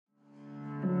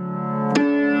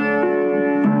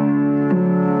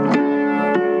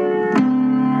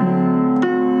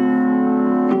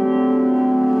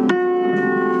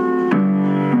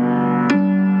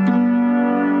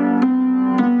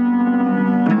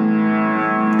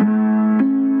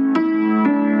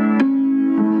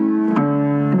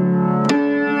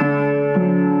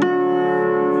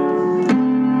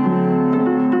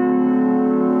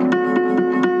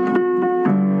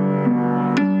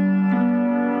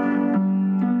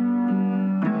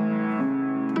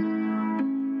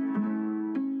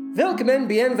Willkommen,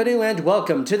 bienvenue, and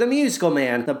welcome to The Musical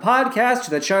Man, the podcast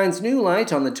that shines new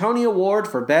light on the Tony Award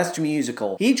for Best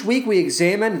Musical. Each week we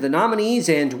examine the nominees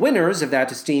and winners of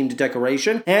that esteemed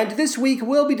decoration, and this week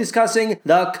we'll be discussing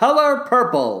The Color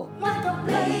Purple. Like a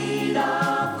blade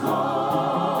of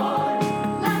corn,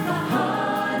 like a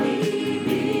honeybee,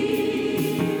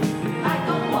 like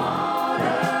a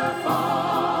waterfall,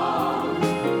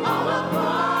 all a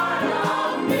part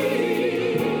of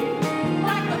me,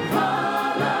 like the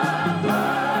color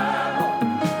purple.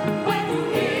 Where do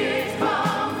it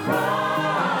come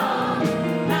from?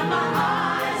 Now my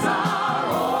eyes are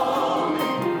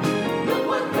open. Look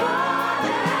what God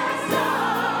has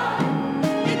done.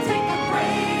 It take a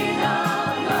grain of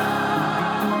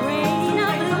love, Rain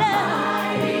of love,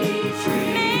 mighty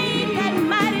tree. made that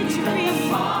mighty tree.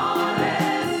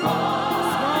 Smallest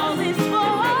All this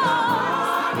form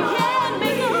can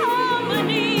make a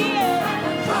harmony. a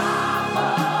drop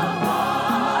of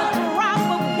water, A drop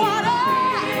of water,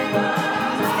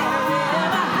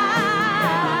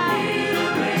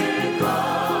 miracle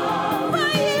for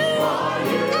you,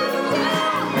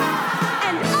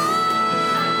 and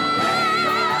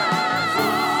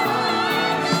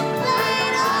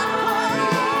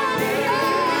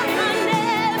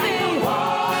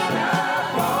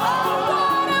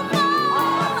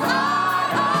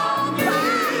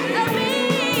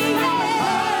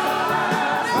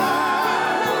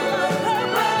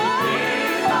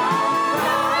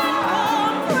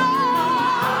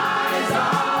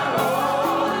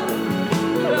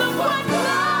look what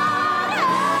God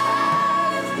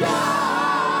has done.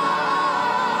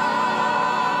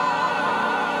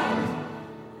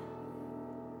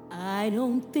 I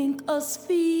don't think us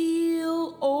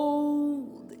feel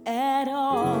old at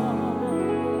all.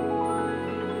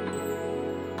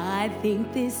 I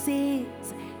think this is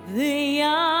the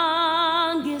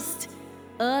youngest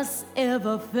us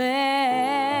ever felt.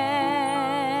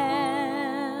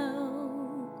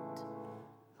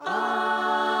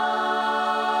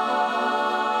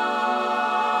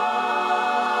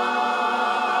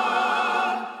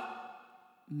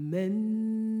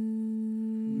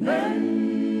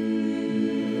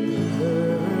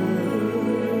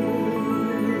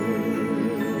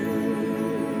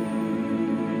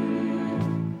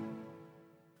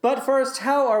 But first,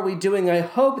 how are we doing? I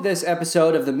hope this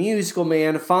episode of The Musical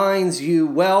Man finds you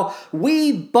well.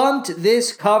 We bumped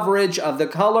this coverage of The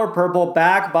Color Purple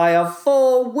back by a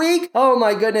full week. Oh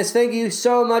my goodness, thank you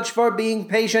so much for being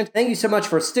patient. Thank you so much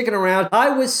for sticking around. I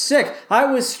was sick. I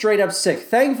was straight up sick.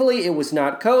 Thankfully, it was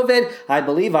not COVID. I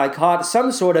believe I caught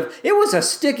some sort of, it was a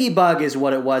sticky bug is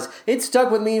what it was. It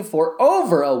stuck with me for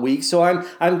over a week, so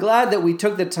I'm glad that we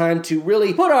took the time to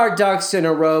really put our ducks in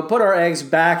a row, put our eggs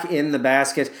back in the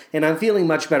basket, and I'm feeling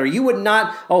much better. You would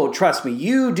not, trust me,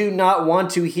 you do not want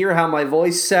to hear how my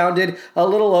voice sounded a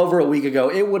little over a week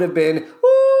ago. It would have been,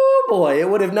 boy,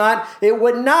 no,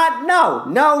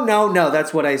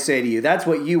 that's what I say to you. That's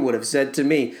what you would have said to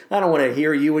me. I don't want to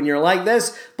hear you when you're like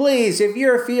this. Please, if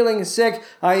you're feeling sick,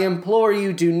 I implore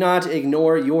you, do not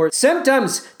ignore your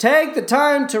symptoms. Take the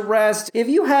time to rest. If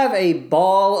you have a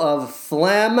ball of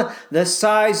phlegm the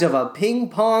size of a ping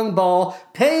pong ball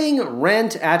paying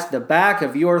rent at the back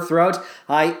of your throat,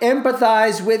 I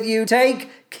empathize with you. Take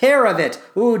care of it.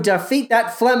 Ooh, defeat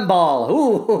that phlegm ball.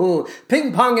 Ooh,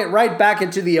 ping pong it right back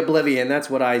into the oblivion. That's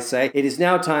what I say. It is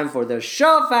now time for the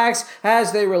show facts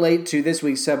as they relate to this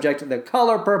week's subject, The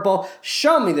Color Purple.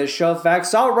 Show me the show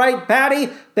facts. All right, Patty,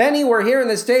 Benny, we're here in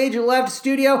the stage left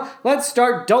studio. Let's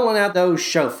start doling out those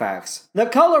show facts. The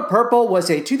Color Purple was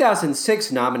a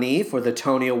 2006 nominee for the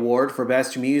Tony Award for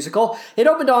Best Musical. It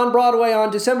opened on Broadway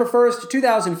on December 1st,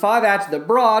 2005 at the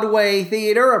Broadway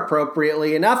Theater,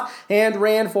 appropriately enough, and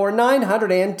ran for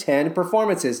 910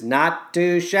 performances. Not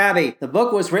too shabby. The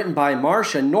book was written by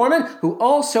Marcia Norman, who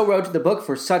also wrote the book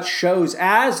for such shows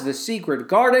as The Secret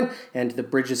Garden and The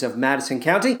Bridges of Madison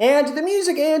County, and the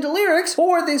music and lyrics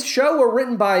for this show were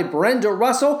written by Brenda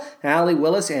Russell, Allee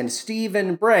Willis, and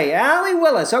Stephen Bray. Allee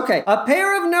Willis, okay, a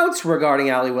pair of notes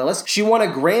regarding Allee Willis. She won a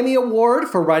Grammy Award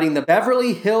for writing the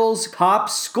Beverly Hills Cop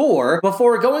score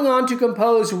before going on to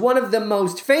compose one of the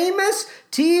most famous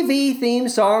TV theme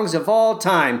songs of all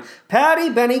time. Patty,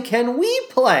 Benny, can we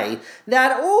play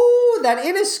that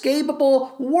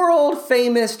inescapable,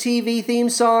 world-famous TV theme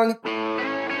song?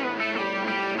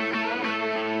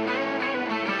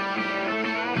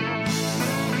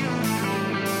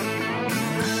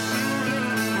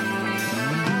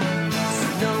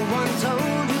 No one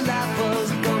told you life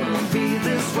was gonna be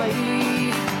this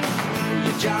way.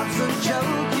 Your job's a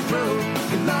joke, you broke,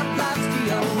 your love life's the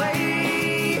away.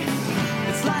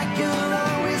 It's like you're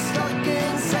always stuck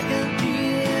in second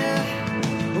gear.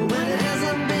 When it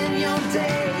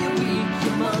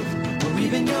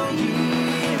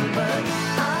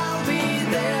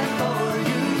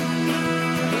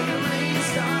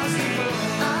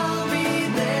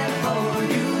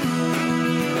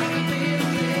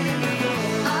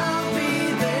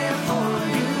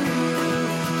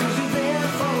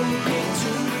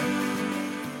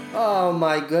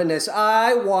goodness,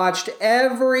 I watched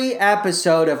every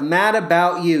episode of Mad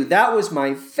About You. That was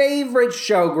my favorite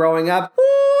show growing up.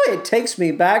 Ooh, it takes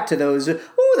me back to those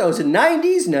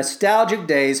 90s nostalgic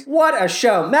days. What a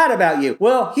show, Mad About You.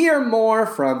 We'll hear more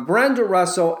from Brenda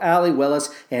Russell, Allie Willis,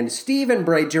 and Stephen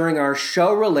Bray during our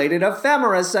show-related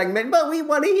ephemera segment, but we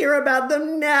want to hear about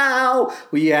them now.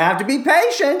 Well, you have to be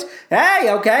patient. Hey,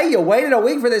 okay, you waited a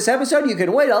week for this episode. You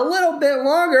can wait a little bit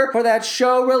longer for that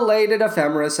show-related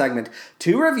ephemera segment.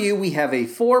 To review, we have a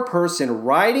 4-person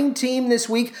writing team this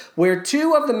week where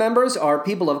 2 of the members are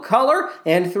people of color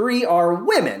and 3 are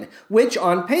women, which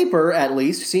on paper, at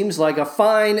least, seems like a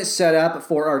fine setup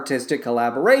for artistic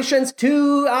collaborations.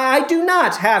 I do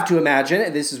not have to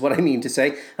imagine, this is what I mean to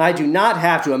say, I do not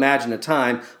have to imagine a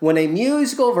time when a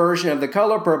musical version of The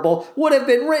Color Purple would have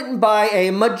been written by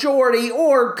a majority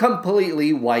or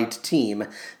completely white team.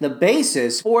 The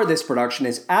basis for this production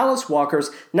is Alice Walker's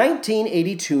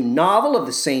 1982 novel of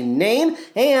the same name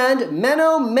and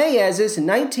Menno Meyjes'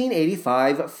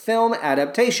 1985 film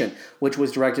adaptation, which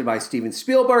was directed by Steven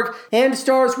Spielberg and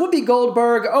stars Whoopi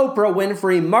Goldberg, Oprah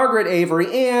Winfrey, Margaret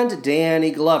Avery, and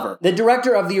Danny Glover. The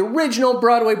director of the original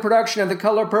Broadway production of The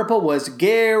Color Purple was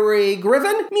Gary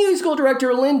Griffin, musical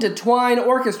director Linda Twine,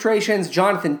 orchestrations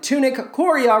Jonathan Tunick,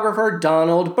 choreographer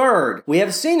Donald Byrd. We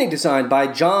have scenic design by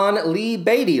John Lee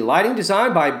Beatty, lighting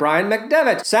design by Brian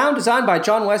McDevitt, sound design by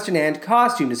John Weston, and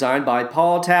costume design by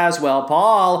Paul Tazwell.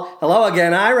 Paul, hello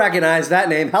again, I recognize that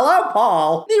name. Hello,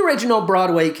 Paul. The original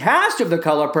Broadway cast of The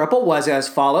Color Purple was as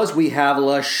follows. We have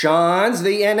LaChanze,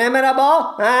 the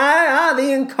inimitable,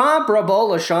 the incomparable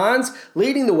LaChanze,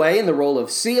 leading the way in the role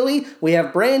of Celie. We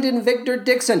have Brandon Victor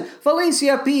Dixon,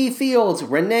 Felicia P. Fields,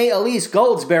 Renee Elise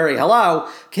Goldsberry, hello,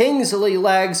 Kingsley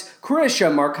Leggs,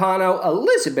 Krisha Marcano,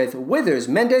 Elizabeth Withers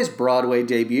Mendez, Broadway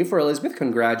debut for Elizabeth,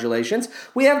 congratulations.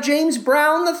 We have James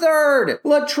Brown III,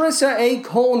 Latrissa A.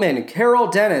 Coleman, Carol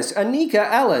Dennis,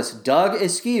 Anika Ellis, Doug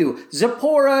Askew,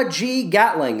 Zipporah G.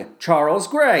 Gatling, Charles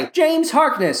Gray, James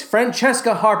Harkness,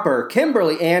 Francesca Harper,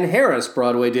 Kimberly Ann Harris,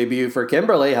 Broadway debut for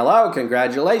Kimberly, hello,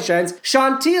 congratulations.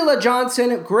 Shantila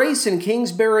Johnson, Grayson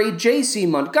Kingsbury, J.C.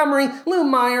 Montgomery, Lou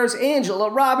Myers, Angela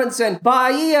Robinson,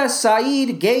 Bahia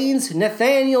Saeed Gaines,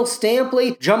 Nathaniel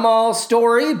Stampley, Jamal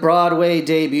Story, Broadway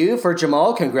debut for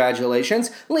Jamal, congratulations.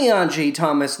 Leon G.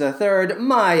 Thomas III,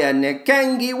 Maya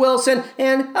Nikengi Wilson,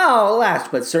 and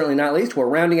last but certainly not least, we're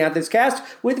rounding out this cast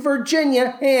with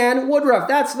Virginia Ann Woodruff.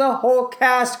 That's the whole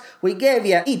cast. We gave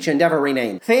you each and every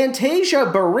name. Fantasia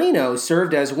Barrino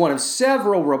served as one of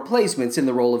several replacements in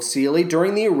the role of Celie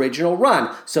during the original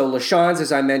run. So LaChanze,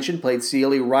 as I mentioned, played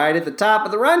Celie right at the top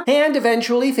of the run, and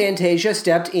eventually Fantasia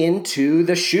stepped into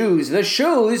the shoes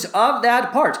of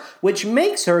that part, which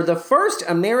makes her the first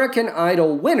American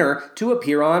Idol winner to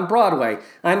appear on Broadway.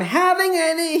 I'm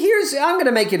going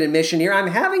to make an admission here, I'm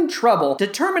having trouble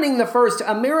determining the first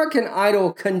American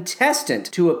Idol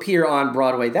contestant to appear on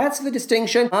Broadway. That's the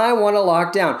distinction I want to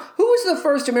lock down. Who was the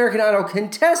first American Idol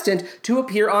contestant to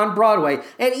appear on Broadway?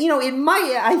 And it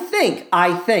might, I think,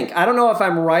 I don't know if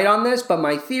I'm right on this, but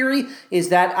my theory is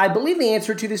that I believe the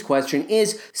answer to this question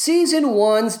is Season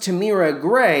 1's Tamira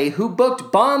Gray, who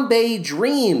booked Bombay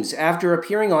Dreams after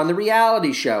appearing on the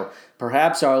reality show.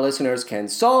 Perhaps our listeners can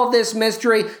solve this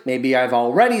mystery. Maybe I've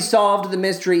already solved the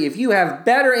mystery. If you have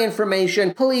better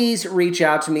information, please reach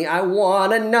out to me. I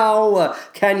want to know.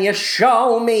 Can you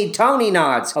show me? Tony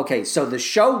nods. Okay, so the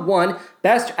show won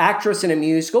Best Actress in a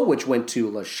Musical, which went to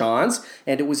LaChanze,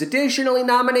 and it was additionally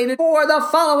nominated for the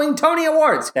following Tony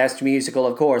Awards. Best Musical,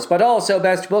 of course, but also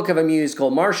Best Book of a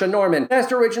Musical, Marsha Norman.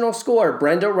 Best Original Score,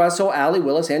 Brenda Russell, Allie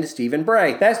Willis, and Stephen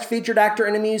Bray. Best Featured Actor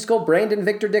in a Musical, Brandon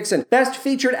Victor Dixon. Best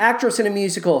Featured Actress in a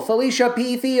Musical, Felicia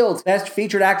P. Fields. Best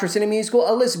Featured Actress in a Musical,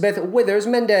 Elizabeth Withers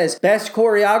Mendez. Best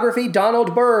Choreography,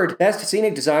 Donald Byrd. Best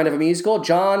Scenic Design of a Musical,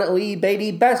 John Lee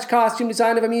Beatty. Best Costume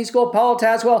Design of a Musical, Paul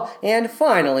Tazwell. And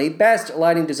finally, Best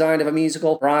Lighting Design of a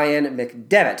Musical, Brian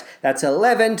McDevitt. That's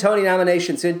 11 Tony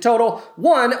nominations in total,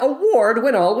 1 award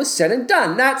when all was said and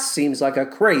done. That seems like a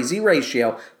crazy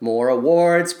ratio. More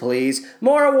awards, please.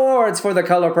 More awards for The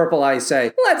Color Purple, I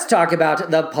say. Let's talk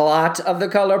about the plot of The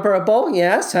Color Purple.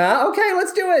 Yes, huh? Okay,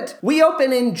 let's do it. We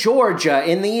open in Georgia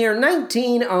in the year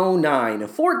 1909.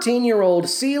 14-year-old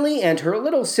Celie and her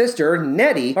little sister,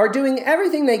 Nettie, are doing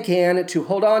everything they can to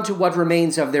hold on to what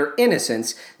remains of their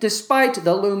innocence, despite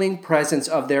the looming presence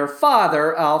of their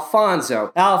father,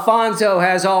 Alfonso. Alfonso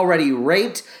has already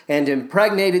raped and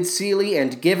impregnated Celie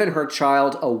and given her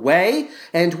child away,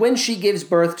 and when she gives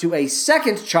birth to a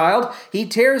second child, he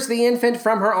tears the infant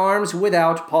from her arms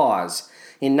without pause.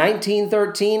 In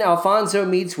 1913, Alfonso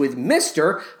meets with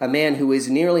Mr., a man who is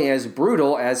nearly as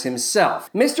brutal as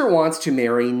himself. Mr. wants to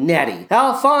marry Nettie.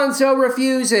 Alfonso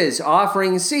refuses,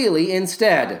 offering Celie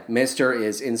instead. Mr.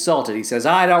 is insulted. He says,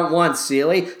 "I don't want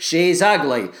Celie. She's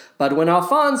ugly." But when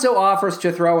Alfonso offers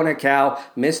to throw in a cow,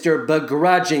 Mr.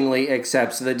 begrudgingly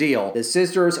accepts the deal. The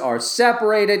sisters are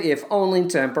separated, if only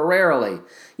temporarily.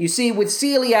 You see, with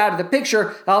Celie out of the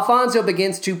picture, Alfonso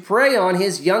begins to prey on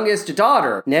his youngest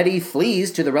daughter. Nettie flees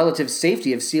to the relative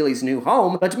safety of Celie's new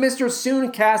home, but Mr.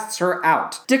 soon casts her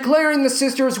out, declaring the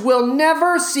sisters will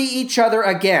never see each other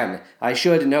again. I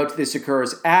should note this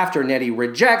occurs after Nettie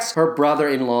rejects her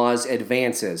brother-in-law's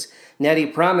advances. Nettie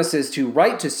promises to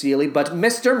write to Celie, but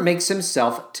Mr. makes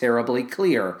himself terribly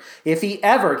clear. If he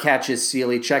ever catches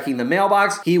Celie checking the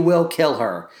mailbox, he will kill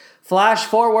her. Flash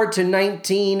forward to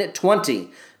 1920.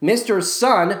 Mr.'s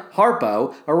son,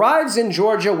 Harpo, arrives in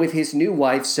Georgia with his new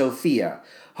wife, Sophia.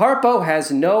 Harpo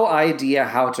has no idea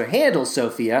how to handle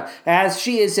Sophia, as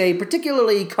she is a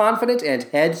particularly confident and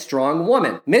headstrong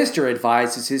woman. Mr.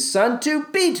 advises his son to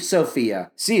beat Sophia.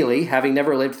 Celie, having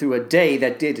never lived through a day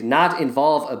that did not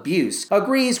involve abuse,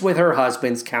 agrees with her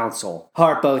husband's counsel.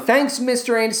 Harpo thanks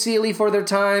Mr. and Celie for their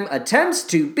time, attempts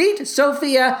to beat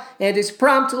Sophia, and is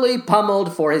promptly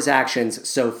pummeled for his actions.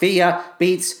 Sophia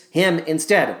beats him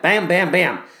instead. Bam, bam,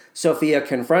 bam. Sophia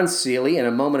confronts Celie in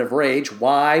a moment of rage.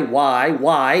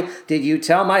 Why did you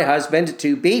tell my husband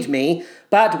to beat me?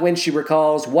 But when she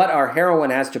recalls what our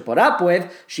heroine has to put up with,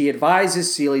 she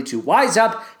advises Celie to wise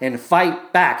up and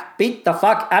fight back. Beat the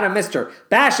fuck out of Mr.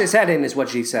 Bash his head in is what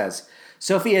she says.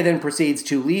 Sophia then proceeds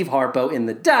to leave Harpo in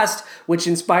the dust, which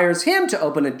inspires him to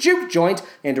open a juke joint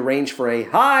and arrange for a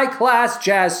high-class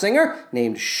jazz singer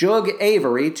named Shug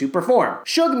Avery to perform.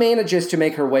 Shug manages to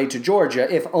make her way to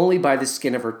Georgia, if only by the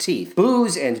skin of her teeth.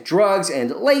 Booze and drugs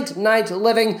and late-night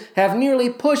living have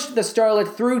nearly pushed the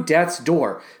starlet through death's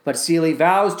door, but Celie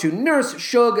vows to nurse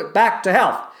Shug back to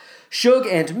health. Shug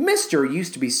and Mr.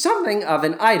 used to be something of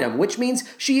an item, which means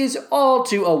she is all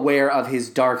too aware of his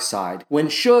dark side. When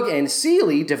Shug and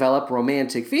Celie develop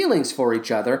romantic feelings for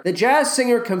each other, the jazz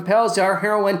singer compels our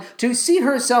heroine to see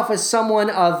herself as someone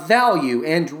of value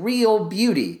and real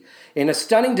beauty. In a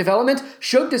stunning development,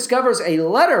 Shug discovers a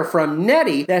letter from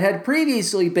Nettie that had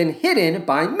previously been hidden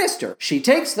by Mr. She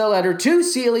takes the letter to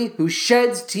Celie, who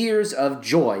sheds tears of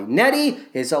joy. Nettie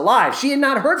is alive. She had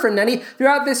not heard from Nettie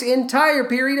throughout this entire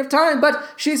period of time, but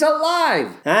she's alive.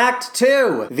 Act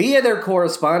 2. Via their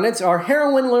correspondence, our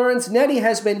heroine learns Nettie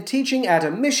has been teaching at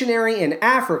a missionary in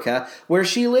Africa, where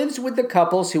she lives with the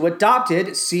couples who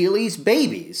adopted Celie's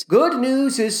babies. Good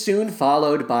news is soon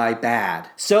followed by bad.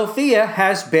 Sophia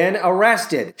has been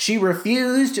arrested. She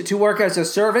refused to work as a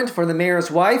servant for the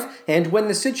mayor's wife, and when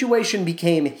the situation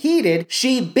became heated,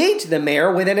 she beat the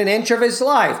mayor within an inch of his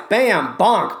life. Bam,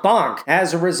 bonk, bonk.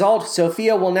 As a result,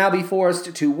 Sophia will now be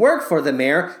forced to work for the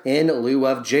mayor in lieu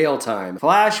of jail time.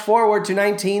 Flash forward to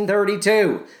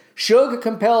 1932. Shug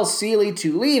compels Celie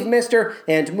to leave Mr.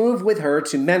 and move with her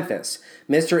to Memphis.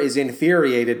 Mr. is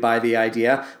infuriated by the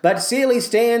idea, but Celie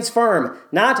stands firm.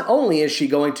 Not only is she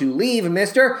going to leave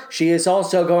Mr., she is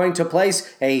also going to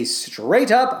place a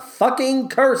straight-up fucking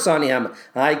curse on him.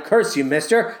 I curse you,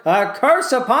 Mr. A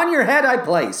curse upon your head I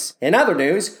place. In other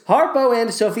news, Harpo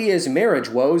and Sophia's marriage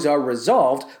woes are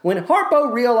resolved when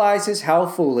Harpo realizes how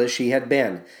foolish he had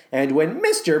been. And when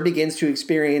Mr. begins to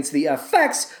experience the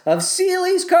effects of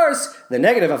Celie's curse, the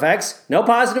negative effects, no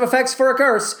positive effects for a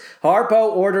curse,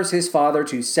 Harpo orders his father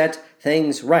to set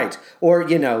things right. Or,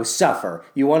 suffer.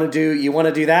 You want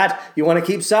to do that? You want to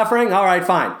keep suffering? All right,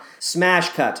 fine. Smash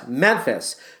cut.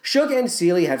 Memphis. Shug and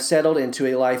Celie have settled into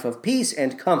a life of peace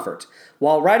and comfort.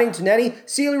 While writing to Nettie,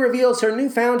 Celie reveals her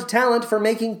newfound talent for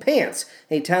making pants,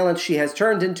 a talent she has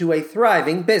turned into a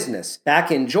thriving business.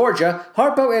 Back in Georgia,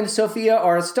 Harpo and Sophia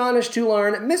are astonished to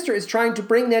learn Mr. is trying to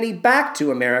bring Nettie back to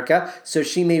America so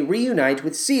she may reunite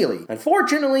with Celie.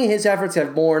 Unfortunately, his efforts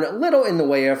have borne little in the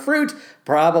way of fruit,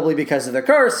 probably because of the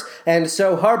curse, and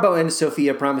so Harpo and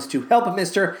Sophia promise to help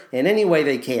Mr. in any way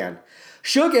they can.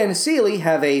 Shug and Celie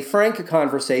have a frank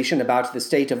conversation about the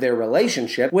state of their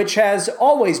relationship, which has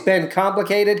always been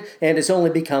complicated and is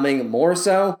only becoming more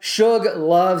so. Shug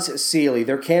loves Celie,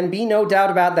 there can be no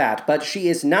doubt about that, but she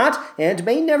is not and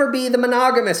may never be the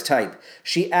monogamous type.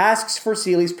 She asks for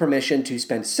Celie's permission to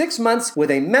spend 6 months with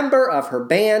a member of her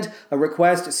band, a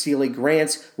request Celie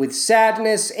grants with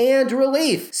sadness and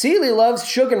relief. Celie loves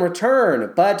Shug in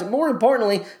return, but more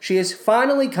importantly, she has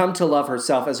finally come to love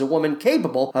herself as a woman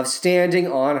capable of standing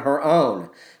on her own.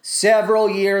 Several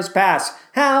years pass.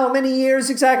 How many years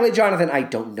exactly, Jonathan? I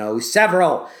don't know.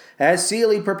 Several. As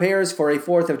Celie prepares for a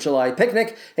 4th of July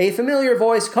picnic, a familiar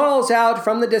voice calls out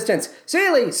from the distance,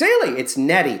 Celie, Celie! It's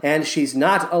Nettie, and she's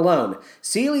not alone.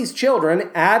 Celie's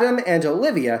children, Adam and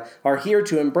Olivia, are here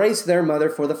to embrace their mother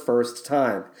for the first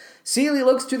time. Celie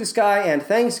looks to the sky and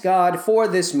thanks God for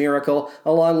this miracle,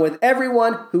 along with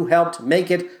everyone who helped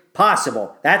make it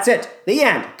possible. That's it. The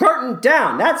end. Curtain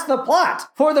down. That's the plot.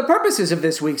 For the purposes of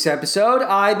this week's episode,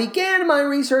 I began my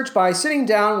research by sitting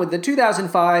down with the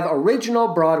 2005 original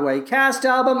Broadway cast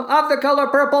album of The Color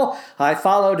Purple. I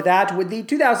followed that with the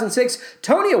 2006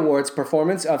 Tony Awards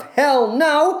performance of Hell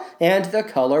No and The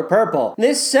Color Purple.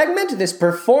 This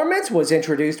performance was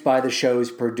introduced by the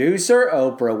show's producer,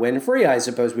 Oprah Winfrey. I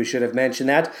suppose we should have mentioned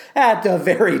that at the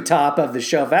very top of the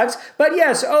show facts. But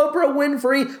yes, Oprah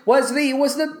Winfrey was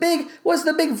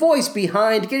the big voice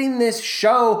behind getting this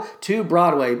show to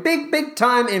Broadway. Big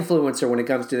time influencer when it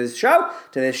comes to this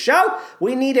show.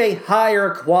 We need a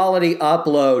higher quality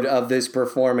upload of this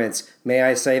performance. May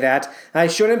I say that? I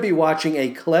shouldn't be watching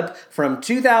a clip from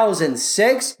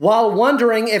 2006 while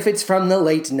wondering if it's from the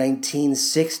late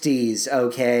 1960s,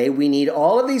 okay? We need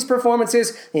all of these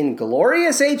performances in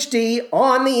glorious HD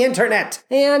on the internet.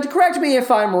 And correct me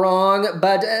if I'm wrong,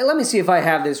 but let me see if I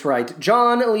have this right.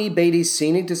 John Lee Beatty's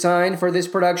scenic design for this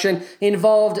production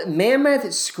involved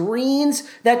mammoth screens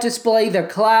that display the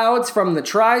clouds from the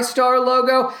TriStar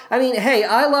logo. I mean, hey,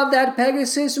 I love that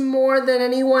Pegasus more than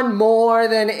anyone.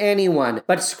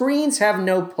 But screens have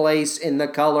no place in The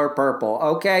Color Purple,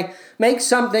 okay? Make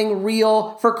something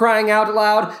real, for crying out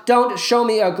loud. Don't show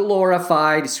me a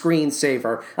glorified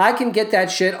screensaver. I can get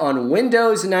that shit on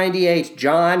Windows 98,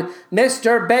 John.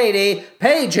 Mr. Beatty,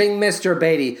 paging Mr.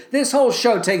 Beatty. This whole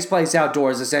show takes place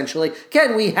outdoors, essentially.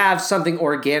 Can we have something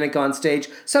organic on stage?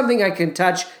 Something I can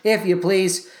touch, if you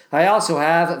please? I also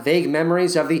have vague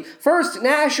memories of the first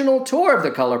national tour of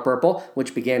The Color Purple,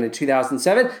 which began in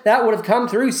 2007. That would have come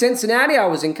through Cincinnati. I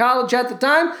was in college at the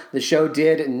time. The show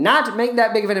did not make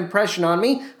that big of an impression on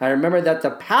me. I remember that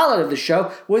the palette of the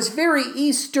show was very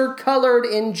Easter-colored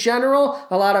in general,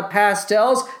 a lot of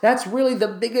pastels. That's really the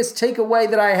biggest takeaway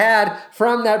that I had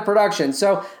from that production.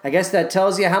 So I guess that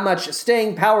tells you how much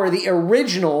staying power the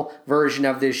original version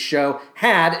of this show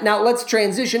had. Now let's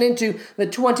transition into the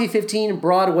 2015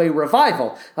 Broadway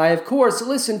revival. I, of course,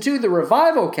 listened to the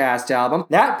Revival cast album.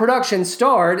 That production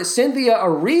starred Cynthia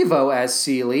Erivo as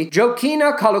Celie,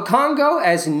 Jokina Kalukango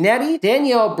as Nettie,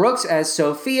 Danielle Brooks as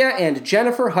Sophia, and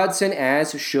Jennifer Hudson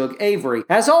as Shug Avery.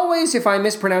 As always, if I'm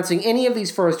mispronouncing any of these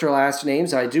first or last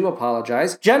names, I do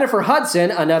apologize. Jennifer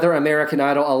Hudson, another American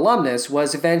Idol alumnus,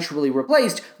 was eventually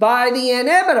replaced by the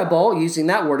inimitable, using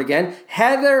that word again,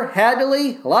 Heather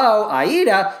Headley, hello,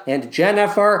 Aida, and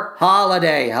Jennifer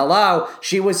Holliday, hello.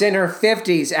 She was in her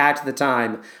 50s at the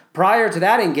time. Prior to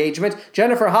that engagement,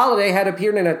 Jennifer Holliday had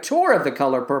appeared in a tour of The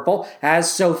Color Purple as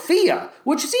Sophia,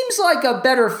 which seems like a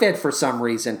better fit for some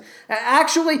reason.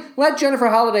 Actually, let Jennifer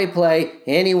Holliday play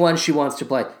anyone she wants to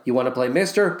play. You want to play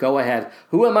Mr.? Go ahead.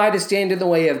 Who am I to stand in the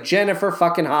way of Jennifer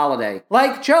fucking Holliday?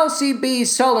 Like Chelsea B.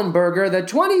 Sullenberger, the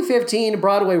 2015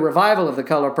 Broadway revival of The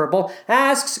Color Purple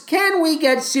asks, can we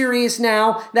get serious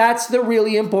now? That's the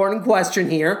really important question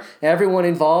here. Everyone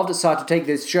involved sought to take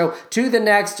this show to the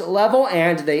next level,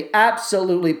 and they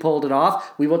absolutely pulled it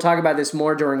off. We will talk about this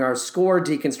more during our score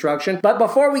deconstruction. But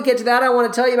before we get to that, I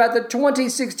want to tell you about the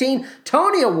 2016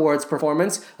 Tony Awards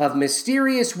performance of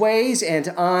Mysterious Ways and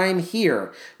I'm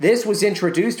Here. This was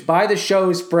introduced by the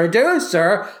show's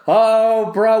producer,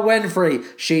 Oprah Winfrey.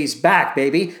 She's back,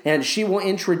 baby, and she will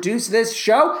introduce this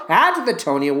show at the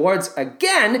Tony Awards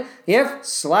again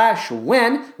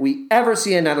if/when we ever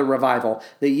see another revival.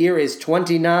 The year is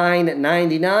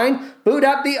 2999. Boot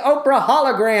up the Oprah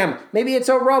hologram. Maybe it's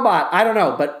a robot. I don't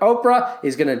know. But Oprah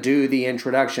is going to do the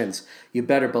introductions. You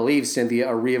better believe Cynthia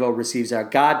Erivo receives a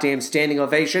goddamn standing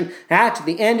ovation at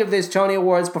the end of this Tony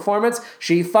Awards performance.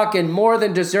 She fucking more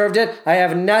than deserved it. I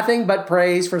have nothing but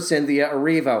praise for Cynthia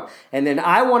Erivo. And then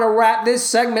I want to wrap this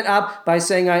segment up by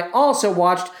saying I also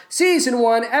watched Season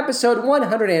 1, Episode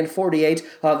 148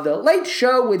 of The Late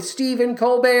Show with Stephen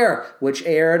Colbert, which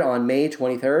aired on May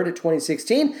 23rd,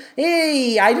 2016.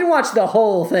 I didn't watch the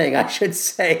whole thing, I should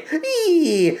say.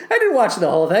 I didn't watch the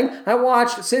whole thing. I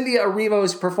watched Cynthia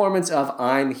Erivo's performance of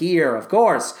I'm Here, of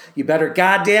course. You better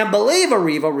goddamn believe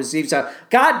Erivo receives a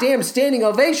goddamn standing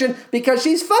ovation because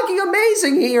she's fucking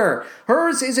amazing here.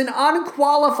 Hers is an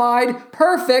unqualified,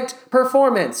 perfect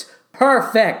performance.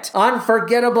 perfect,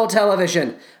 unforgettable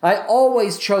television. I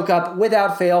always choke up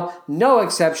without fail, no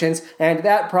exceptions, and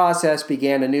that process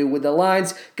began anew with the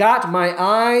lines, "Got my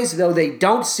eyes, though they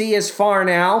don't see as far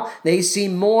now, they see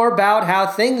more about how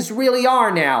things really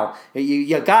are now."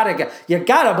 You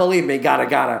gotta believe me,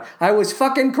 gotta. I was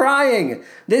fucking crying.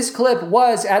 This clip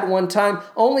was, at one time,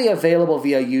 only available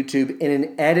via YouTube in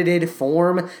an edited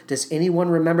form. Does anyone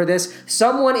remember this?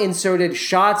 Someone inserted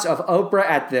shots of Oprah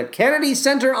at the Kennedy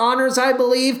Center honors, I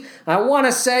believe. I want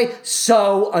to say,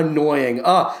 so annoying.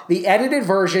 The edited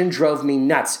version drove me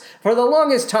nuts. For the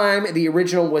longest time, the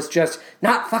original was just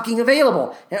not fucking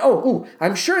available. And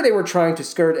I'm sure they were trying to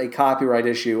skirt a copyright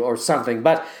issue or something,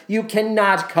 but you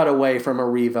cannot cut away from a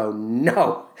Revo.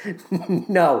 No.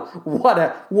 No,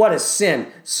 what a sin.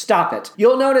 Stop it.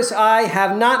 You'll notice I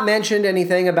have not mentioned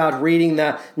anything about reading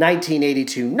the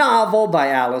 1982 novel by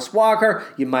Alice Walker.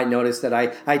 You might notice that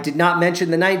I did not mention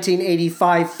the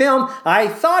 1985 film. I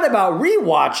thought about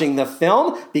rewatching the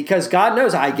film because God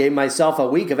knows I gave myself a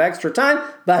week of extra time,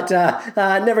 but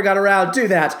never got around to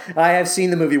that. I have seen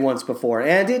the movie once before,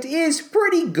 and it is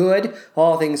pretty good,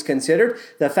 all things considered.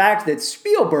 The fact that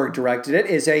Spielberg directed it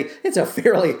it's a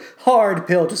fairly hard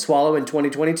pill to swallow in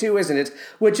 2022, isn't it?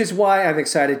 Which is why I'm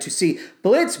excited to see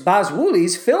Blitz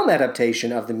Bazwooly's film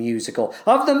adaptation of the musical,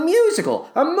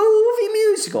 a movie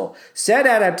musical. Said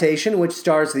adaptation, which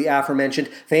stars the aforementioned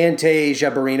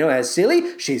Fantasia Barrino as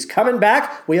Silly, she's coming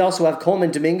back. We also have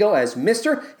Coleman Domingo as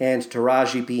Mr. and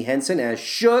Taraji P. Henson as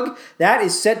Shug. That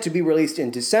is set to be released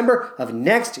in December of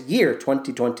next year,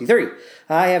 2023.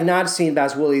 I have not seen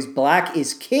Bazwooly's Black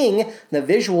is King, the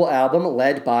visual album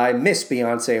led by Miss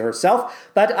Beyonce herself,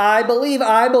 but I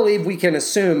believe we can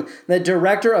assume the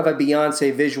director of a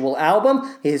Beyonce visual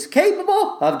album is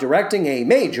capable of directing a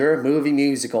major movie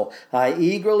musical. I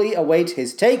eagerly await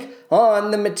his take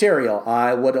on the material.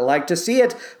 I would like to see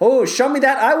it. Oh, show me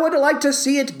that. I would like to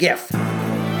see it GIF.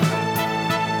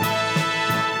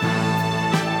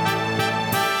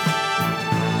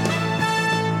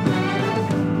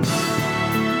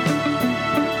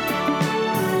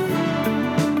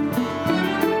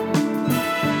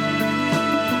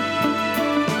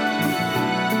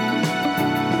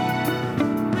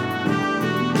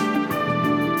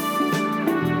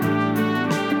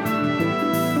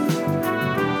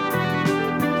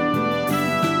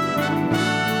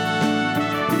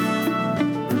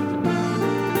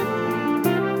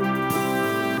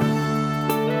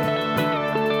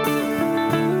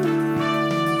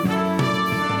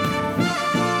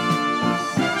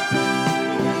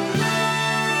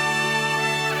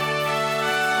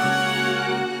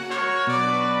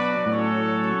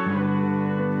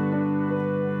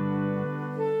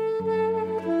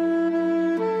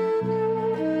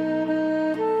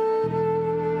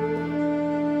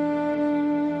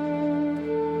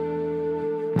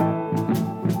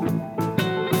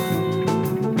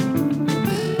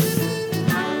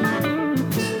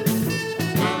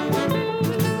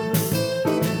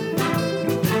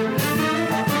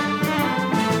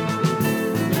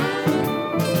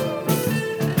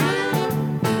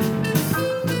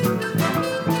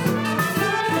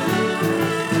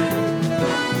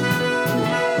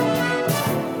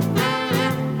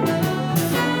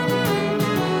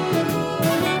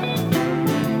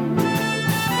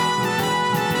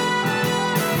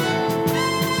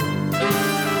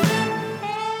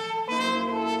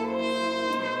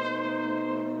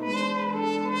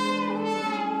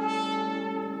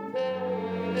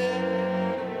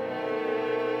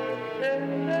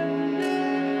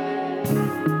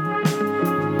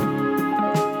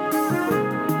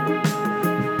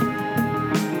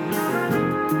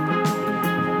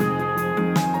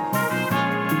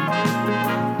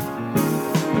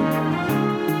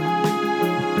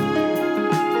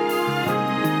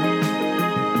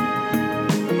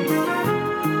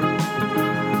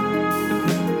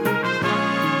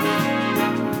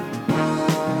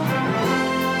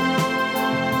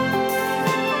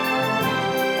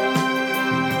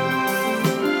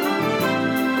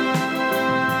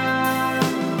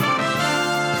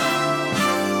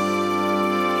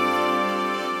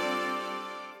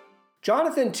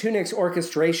 Jonathan Tunick's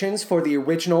orchestrations for the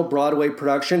original Broadway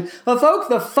production evoke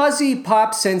the fuzzy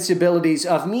pop sensibilities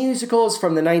of musicals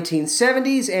from the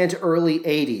 1970s and early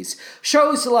 80s.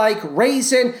 Shows like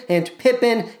Raisin and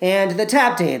Pippin and The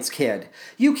Tap Dance Kid.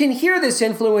 You can hear this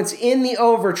influence in the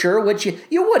overture, which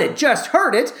you would have just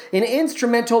heard it, an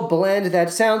instrumental blend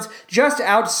that sounds just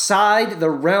outside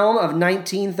the realm of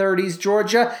 1930s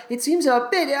Georgia. It seems a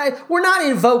bit, we're not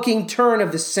invoking turn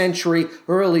of the century,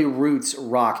 early roots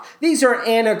rock. The these are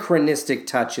anachronistic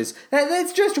touches.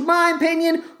 That's just my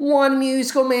opinion, one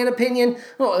musical man's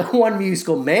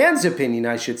opinion,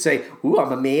 I should say. Ooh,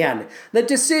 I'm a man. The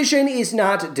decision is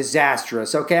not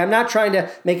disastrous, okay? I'm not trying to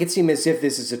make it seem as if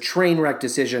this is a train wreck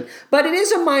decision, but it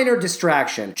is a minor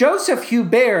distraction. Joseph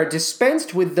Hubert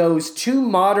dispensed with those two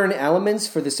modern elements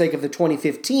for the sake of the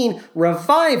 2015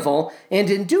 revival, and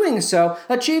in doing so,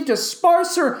 achieved a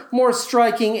sparser, more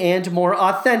striking, and more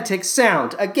authentic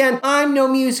sound. Again, I'm no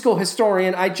musical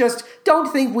historian, I just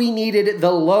don't think we needed the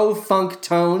low funk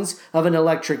tones of an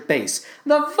electric bass.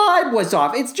 The vibe was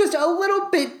off. It's just a little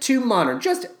bit too modern,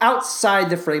 just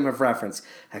outside the frame of reference.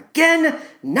 Again,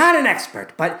 not an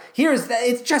expert, but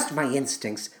it's just my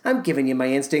instincts. I'm giving you my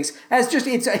instincts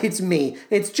it's me.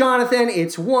 It's Jonathan.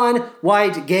 It's one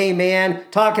white gay man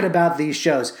talking about these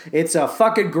shows. It's a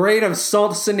fucking grain of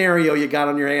salt scenario you got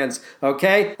on your hands,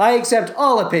 okay? I accept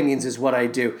all opinions is what I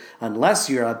do, unless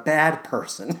you're a bad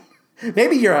person.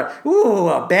 Maybe you're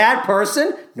a bad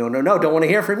person? No, don't want to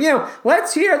hear from you.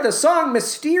 Let's hear the song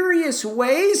Mysterious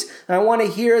Ways. I want to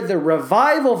hear the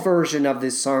revival version of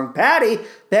this song.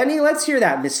 Benny, let's hear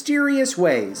that, Mysterious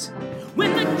Ways.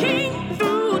 When the king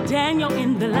threw Daniel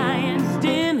in the lion's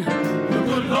den, The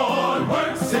good Lord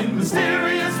works in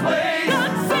mysterious ways.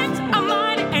 God sent a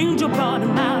mighty angel, brought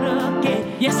him out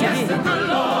again. Yes, he Yes, the did. good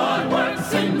Lord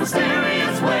works in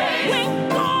mysterious ways. When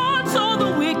God saw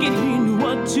the wicked, he knew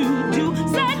what to do.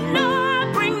 Said, no,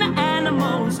 bring the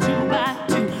animals 2 by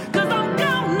 2, 'cause I'm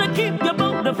gonna keep your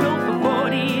boat afloat for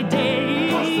 40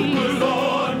 days. The good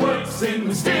Lord works in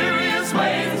mysterious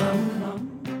ways.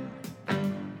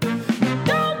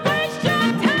 Don't waste your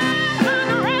time trying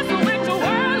to wrestle with your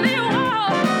worldly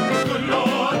world. The good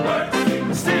Lord works in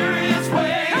mysterious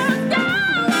ways. I'm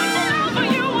down watching over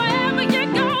you wherever you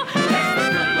go.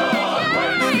 Lord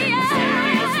works in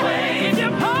mysterious ways. If you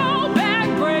pull back,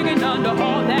 breaking under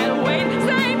all that weight,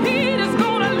 St. Peter's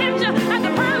gonna lift you at the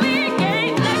pearly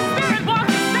gate. Let Spirit walk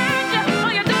beside you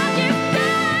on your darkest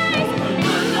days. The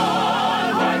good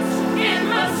Lord works in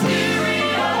mysterious.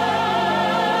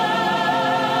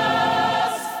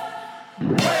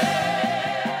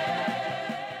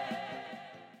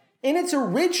 In its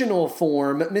original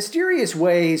form, Mysterious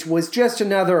Ways was just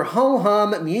another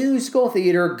ho-hum musical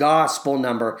theater gospel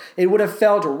number. It would have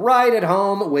felt right at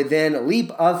home within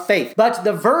Leap of Faith. But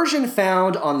the version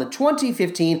found on the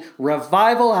 2015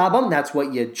 Revival album, that's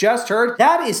what you just heard,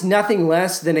 that is nothing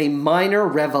less than a minor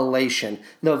revelation.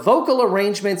 The vocal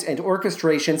arrangements and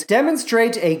orchestrations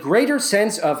demonstrate a greater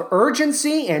sense of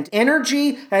urgency and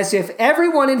energy, as if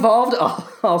everyone involved,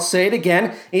 I'll say it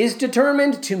again, is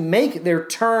determined to make their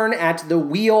turn at the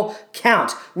wheel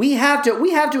count. We have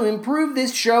to improve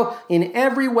this show in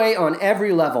every way on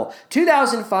every level.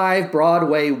 2005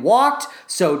 Broadway walked,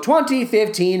 so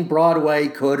 2015 Broadway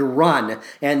could run.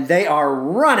 And they are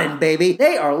running, baby.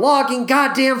 They are logging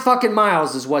goddamn fucking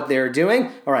miles is what they're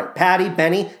doing. All right, Patty,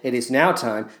 Benny, it is now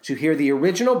time to hear the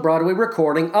original Broadway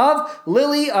recording of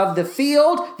Lily of the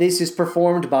Field. This is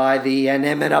performed by the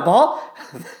inimitable,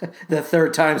 the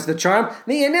third time's the charm,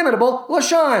 the inimitable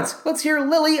LaChanze. Let's hear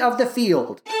Lily of the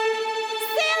Field.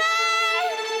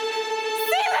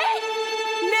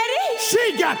 Nettie!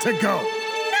 She got to go. No!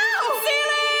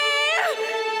 Celie!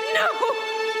 No!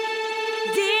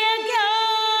 Dear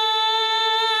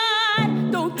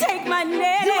God, don't take my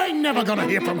Nettie. You ain't never gonna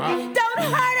hear from her. Don't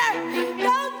hurt her.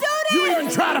 Don't do this. You even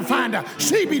try to find her.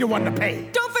 She be the one to pay.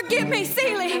 Don't forget me,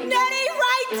 Celie. Nettie,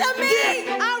 write to me.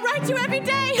 Yeah. I'll write you every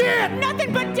day. Yeah.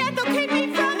 Nothing but death will keep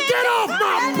me from it. Get off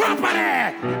my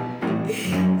property!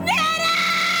 Nettie!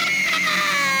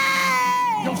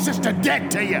 Your sister dead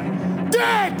to you.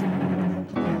 Dead!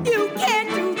 You can't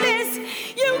do this.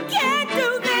 You can't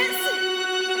do this.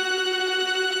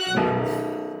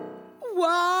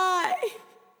 Why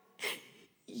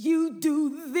you do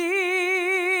this,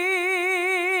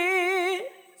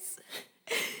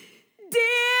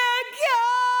 dear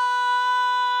God?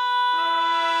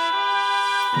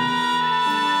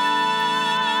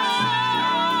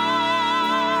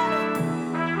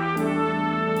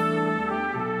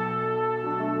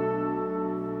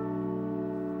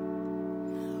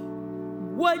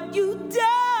 What you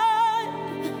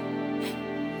done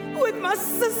with my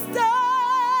sister?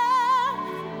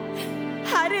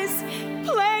 How this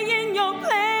playing your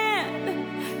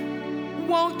plan?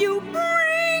 Won't you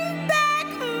bring back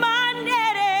my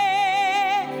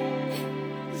Nettie?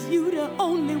 You the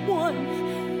only one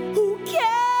who can.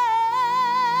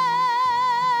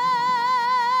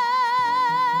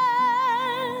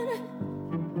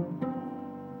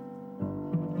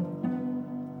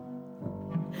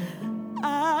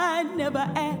 I never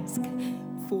ask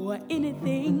for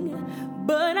anything,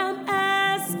 but I'm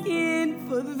asking asking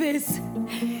for this.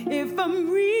 If I'm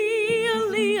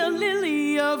really a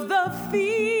lily of the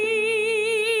field,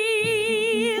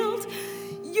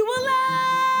 you will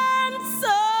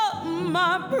answer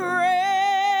my prayer.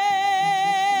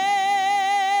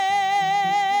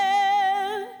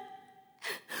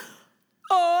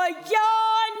 Oh,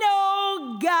 you're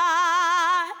no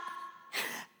God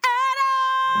at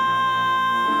all.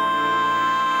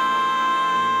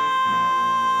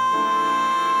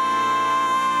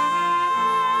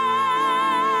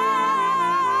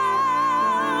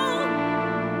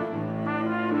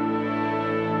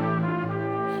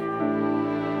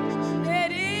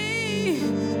 Eddie.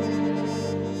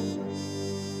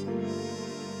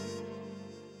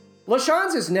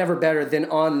 LaChanze is never better than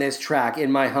on this track,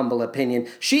 in my humble opinion.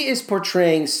 She is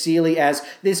portraying Celie as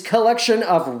this collection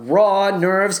of raw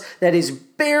nerves that is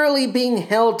barely being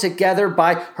held together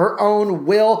by her own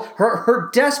will, her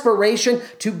desperation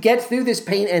to get through this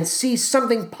pain and see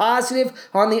something positive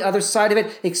on the other side of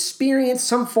it, experience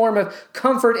some form of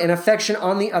comfort and affection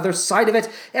on the other side of it.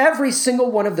 Every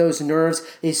single one of those nerves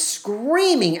is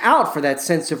screaming out for that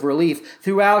sense of relief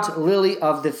throughout Lily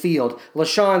of the Field.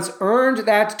 LaChanze earned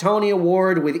that Tony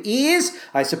Award with ease.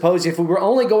 I suppose if we were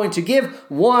only going to give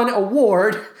one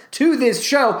award to this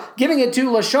show, giving it to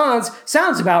LaChanze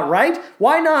sounds about right.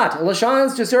 Why not?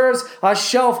 LaChanze deserves a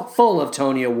shelf full of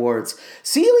Tony Awards.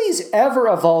 Celie's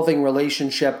ever-evolving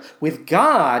relationship with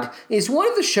God is one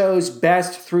of the show's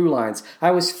best through lines.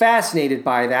 I was fascinated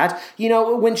by that. You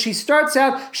know, when she starts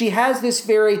out, she has this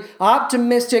very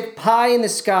optimistic,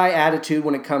 pie-in-the-sky attitude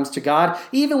when it comes to God,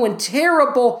 even when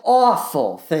terrible,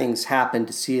 awful things happen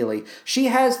to Celie. She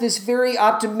has this very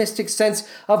optimistic sense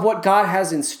of what God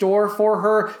has in store for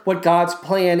her, what God's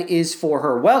plan is for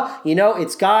her. Well, you know,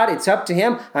 it's God, it's up to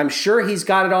him. I'm sure he's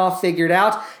got it all figured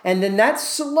out. And then that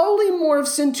slowly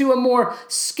morphs into a more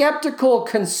skeptical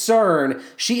concern.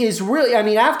 She is really,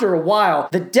 after a while,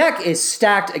 the deck is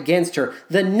stacked against her.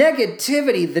 The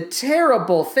negativity, the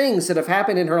terrible things that have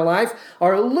happened in her life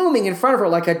are looming in front of her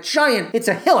like a giant, it's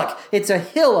a hillock. It's a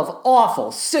hill of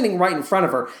awful sitting right in front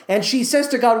of her. And she says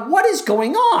to God, what is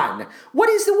going on? What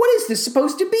is this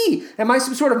supposed to be? Am I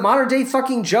some sort of modern day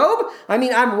fucking Job?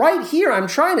 I'm right here. I'm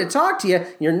trying to talk to you.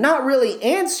 You're not really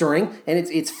answering, and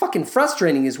it's fucking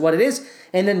frustrating is what it is.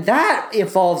 And then that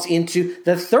evolves into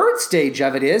the third stage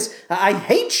of it is, I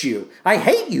hate you. I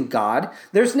hate you, God.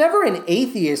 There's never an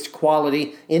atheist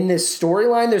quality in this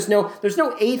storyline. There's no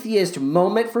atheist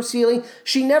moment for Celie.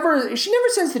 She never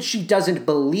says that she doesn't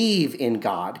believe in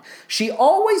God. She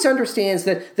always understands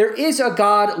that there is a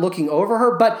God looking over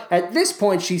her, but at this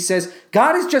point she says,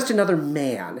 God is just another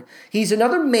man. He's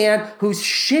another man who's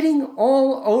shitting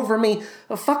all over me,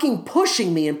 fucking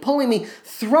pushing me and pulling me,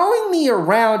 throwing me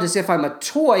around as if I'm a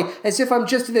toy, as if I'm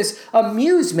just this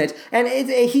amusement, and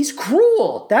he's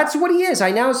cruel. That's what he is.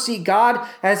 I now see God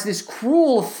as this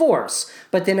cruel force.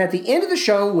 But then at the end of the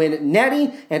show, when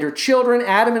Nettie and her children,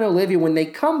 Adam and Olivia, when they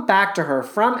come back to her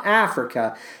from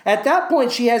Africa, at that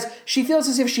point she feels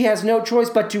as if she has no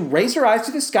choice but to raise her eyes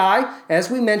to the sky, as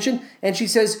we mentioned, and she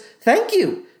says, thank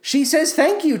you. She says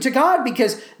thank you to God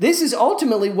because this is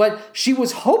ultimately what she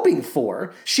was hoping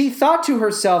for. She thought to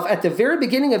herself at the very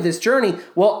beginning of this journey,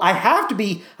 well, I have to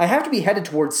be headed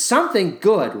towards something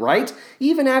good, right?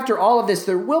 Even after all of this,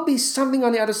 there will be something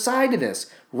on the other side of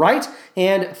this, right?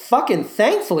 And fucking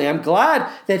thankfully, I'm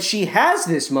glad that she has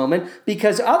this moment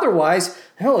because otherwise,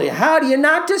 holy, how do you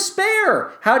not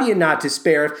despair? How do you not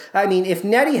despair? If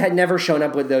Nettie had never shown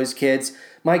up with those kids,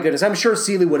 my goodness, I'm sure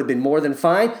Celie would have been more than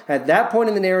fine. At that point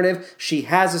in the narrative, she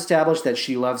has established that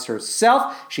she loves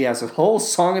herself. She has a whole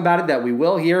song about it that we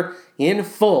will hear in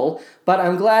full. But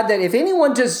I'm glad that if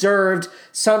anyone deserved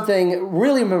something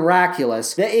really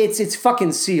miraculous, it's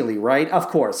fucking Celie, right? Of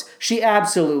course. She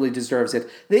absolutely deserves it.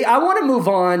 I want to move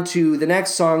on to the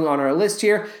next song on our list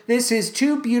here. This is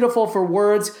Too Beautiful for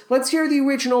Words. Let's hear the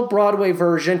original Broadway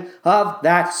version of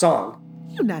that song.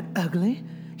 You're not ugly.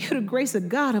 You're the grace of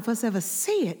God if us ever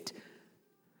see it.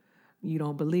 You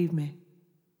don't believe me.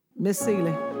 Miss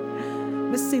Celie,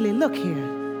 look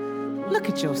here. Look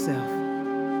at yourself.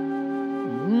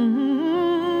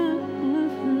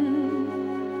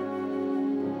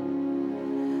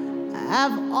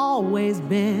 I've always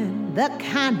been the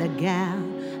kind of gal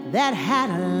that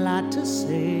had a lot to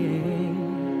say.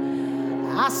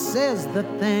 I says the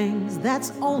things that's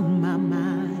on my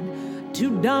mind,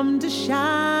 too dumb to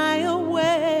shy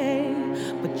away.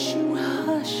 But you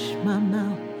hush my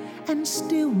mouth and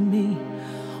still me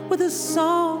with a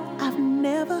song I've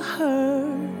never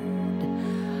heard.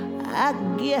 I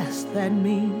guess that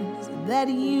means that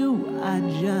you are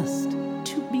just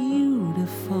too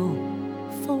beautiful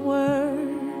for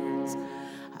words.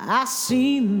 I've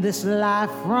seen this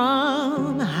life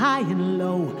from high and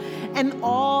low, and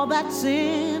all that's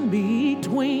in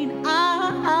between.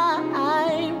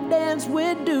 I've danced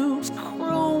with dukes,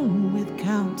 crooned with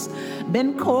counts,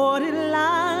 been courted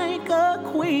like a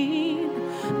queen.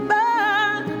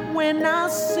 But when I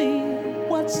see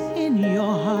what's in your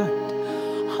heart,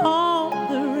 all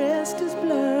the rest is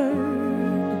blurred.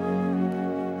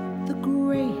 The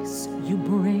grace you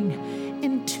bring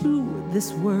into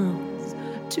this world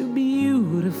too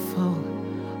beautiful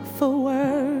for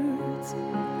words.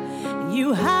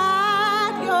 You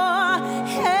hide your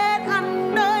head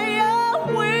under your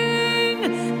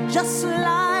wing, just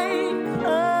like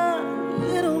a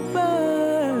little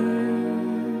bird.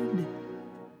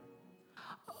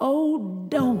 Oh,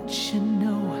 don't you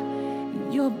know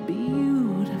you're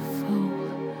beautiful,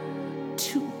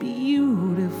 too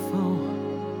beautiful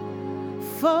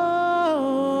for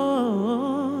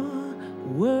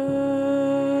words.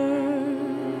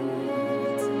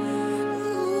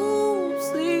 Ooh,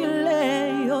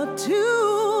 Celia, you're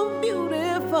too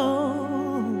beautiful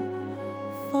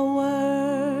for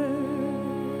words.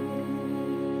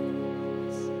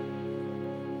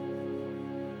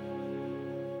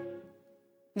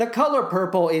 The Color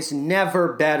Purple is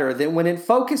never better than when it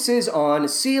focuses on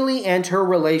Celie and her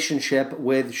relationship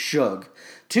with Suge.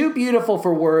 Too Beautiful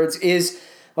for Words is...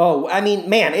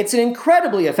 it's an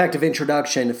incredibly effective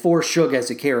introduction for Suge as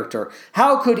a character.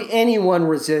 How could anyone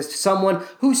resist someone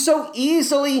who so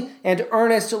easily and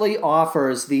earnestly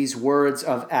offers these words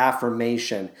of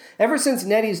affirmation? Ever since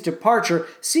Nettie's departure,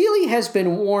 Celie has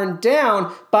been worn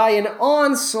down by an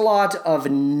onslaught of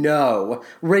no.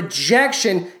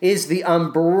 Rejection is the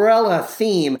umbrella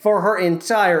theme for her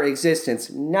entire existence.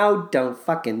 No, don't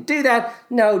fucking do that.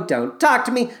 No, don't talk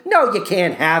to me. No, you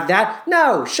can't have that.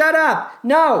 No, shut up.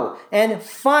 No. And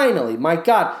finally, my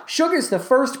God, Suge is the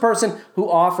first person who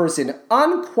offers an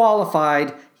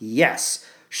unqualified yes.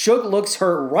 Suge looks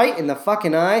her right in the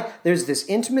fucking eye. There's this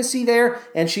intimacy there,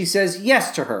 and she says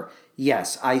yes to her.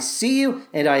 Yes, I see you,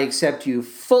 and I accept you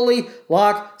fully,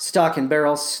 lock, stock, and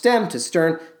barrel, stem to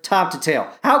stern, top to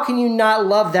tail. How can you not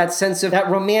love that sense of that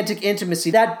romantic intimacy,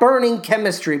 that burning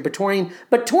chemistry between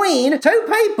two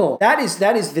people? That is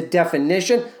the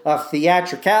definition of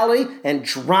theatricality and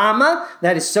drama.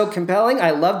 That is so compelling.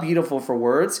 I love Beautiful for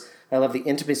Words. I love the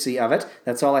intimacy of it.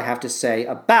 That's all I have to say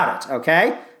about it,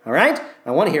 okay? All right?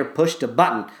 I want to hear Push to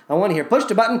Button. I want to hear Push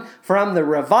to Button from the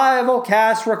Revival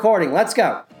cast recording. Let's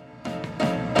go.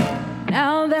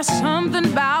 Now there's something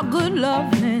about good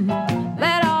loving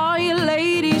that all you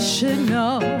ladies should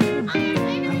know.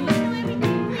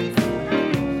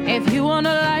 If you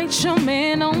wanna light your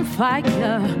man on fire,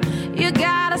 you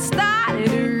gotta start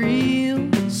it real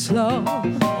slow.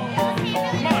 Come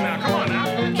on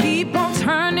now. Keep on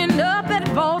turning up that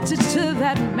voltage till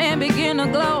that man begin to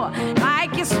glow,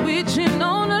 like you're switching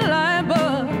on a light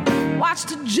bulb. Watch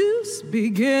the juice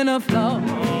begin to flow.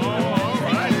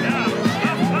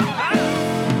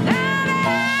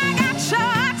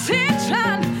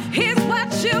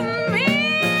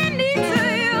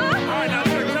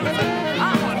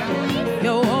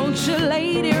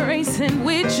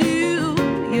 With you,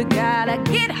 you gotta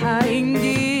get high in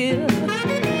gear.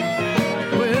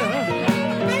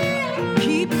 Well,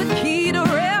 keep the key to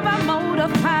every motor,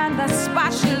 find the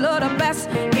spot you love the best.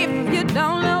 If you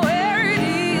don't know where it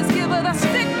is, give her the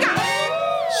stick.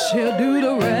 She'll do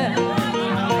the rest.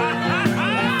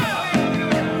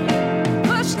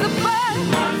 Push the button,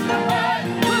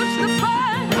 push the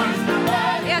button.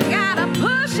 You gotta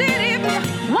push it if you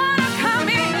wanna come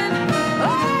in.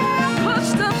 Oh, push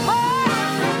the button.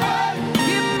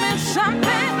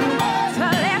 Something to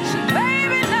let your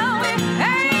baby know it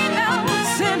ain't no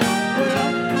sin.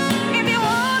 If you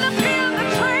wanna feel the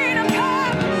train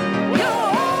come your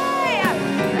way,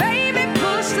 baby,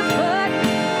 push the button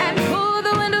and pull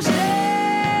the windows down.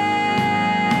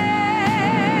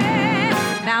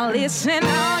 Now listen,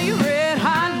 all you red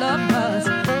hot lovers,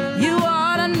 you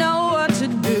ought to know what to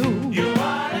do.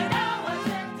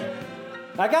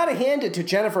 I gotta hand it to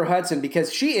Jennifer Hudson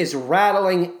because she is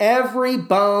rattling every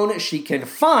bone she can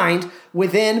find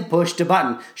within Push to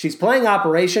Button. She's playing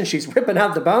Operation, she's ripping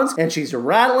out the bones, and she's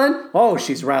rattling. Oh,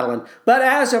 she's rattling. But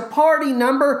as a party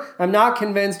number, I'm not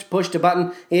convinced Push to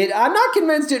Button, I'm not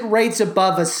convinced it rates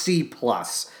above a C+.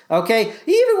 okay?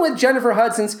 Even with Jennifer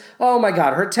Hudson's, oh my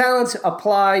God, her talents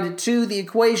applied to the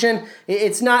equation,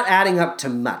 it's not adding up to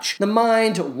much. The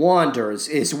mind wanders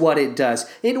is what it does.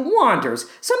 It wanders.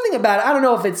 Something about it, I don't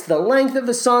know if it's the length of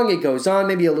the song, it goes on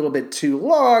maybe a little bit too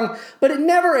long, but it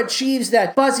never achieves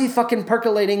that buzzy fucking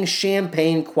percolating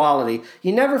champagne quality.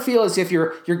 You never feel as if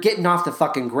you're getting off the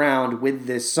fucking ground with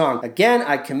this song. Again,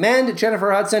 I commend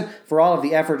Jennifer Hudson for all of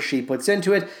the effort she puts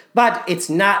into it, but it's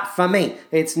not for me.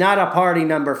 It's not a party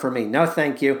number for me. No,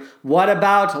 thank you. What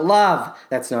about love?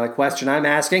 That's not a question I'm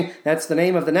asking. That's the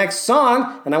name of the next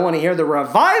song, and I want to hear the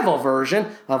revival version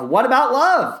of What About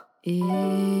Love?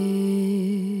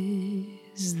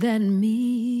 Is that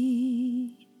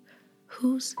me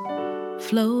who's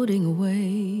floating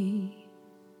away?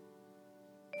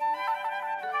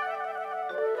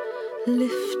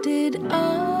 Lifted up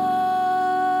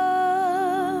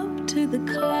to the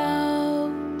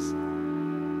clouds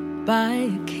by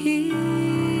a kiss.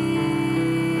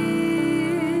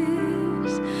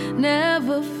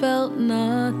 Never felt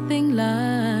nothing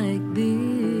like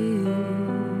this.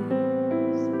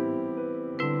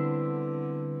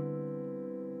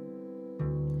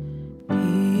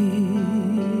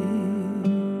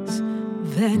 Is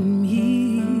that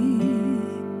me?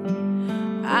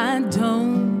 I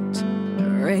don't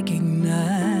recognize.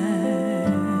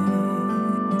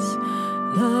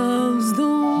 Love's the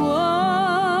one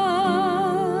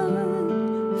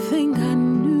thing I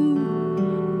knew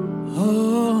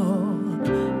all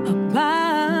about.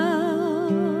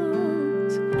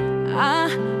 I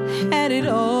had it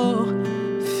all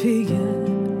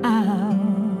figured out.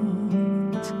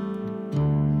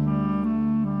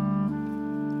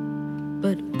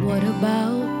 But what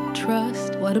about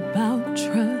trust? What about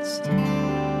trust?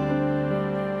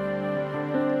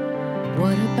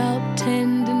 What about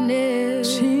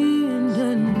tenderness?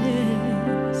 Tenderness.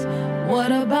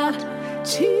 What about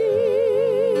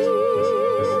tears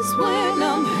when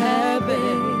I'm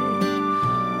happy?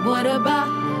 What about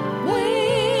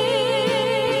wings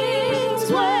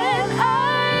when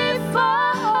I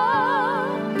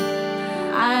fall?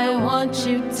 I want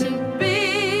you to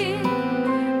be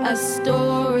a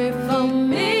story for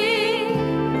me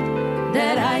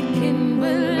that I can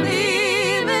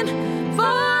believe in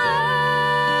forever.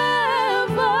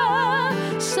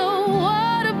 So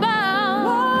what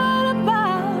about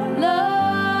love?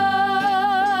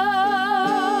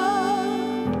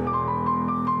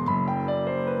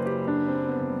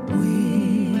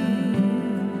 Will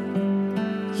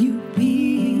you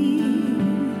be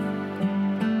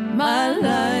my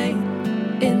light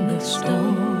in the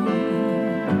storm?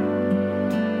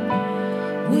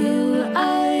 Will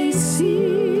I see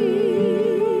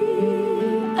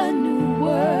a new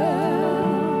world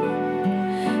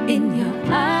in your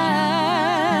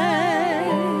eyes?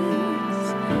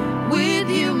 With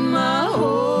you my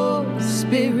whole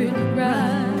spirit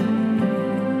rise.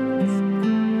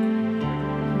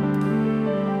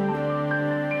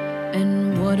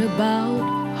 And what about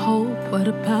hope? What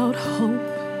about hope?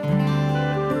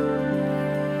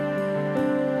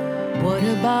 What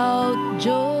about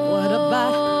joy? What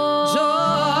about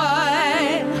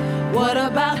joy? What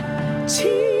about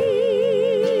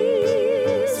tears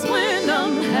when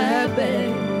I'm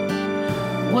happy?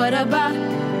 What about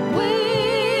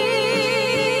wings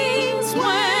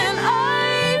when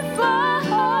I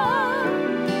fall?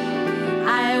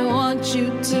 I want you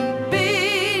to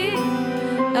be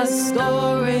a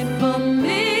story for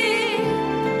me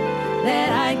that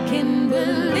I can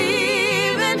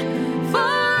believe in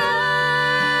forever.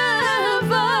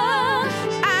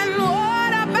 And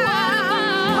what about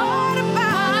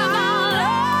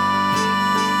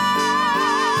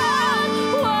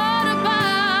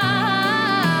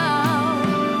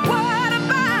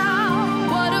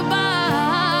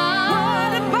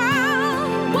love?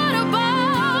 What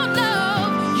about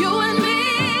love? You and me,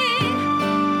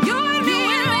 you and me,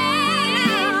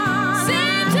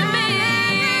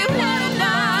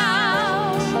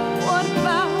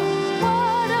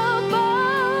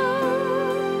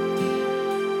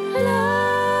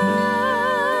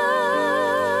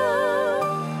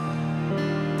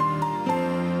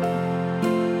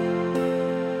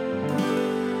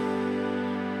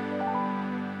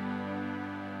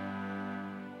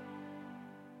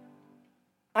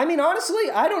 I mean,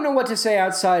 honestly, I don't know what to say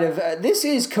outside of this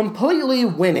is completely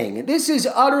winning. This is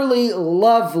utterly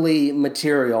lovely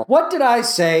material. What did I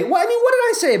say? Well, I mean, what did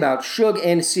I say about Suge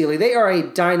and Celie? They are a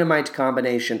dynamite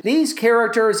combination. These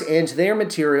characters and their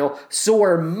material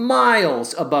soar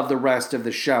miles above the rest of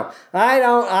the show.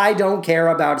 I don't care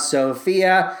about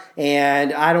Sophia,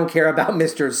 and I don't care about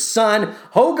Mr. Sun.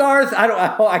 Hogarth,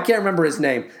 I can't remember his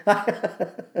name.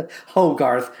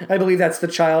 Hogarth. I believe that's the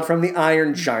child from the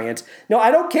Iron Giant. No, I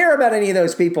don't care about any of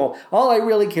those people. All I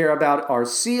really care about are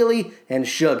Celie and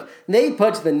Suge. They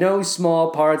put the no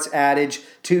small parts adage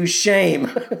to shame.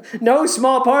 No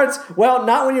small parts? Well,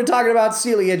 not when you're talking about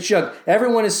Celie and Suge.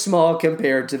 Everyone is small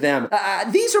compared to them.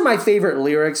 These are my favorite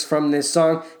lyrics from this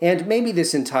song, and maybe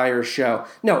this entire show.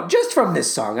 No, just from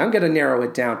this song. I'm going to narrow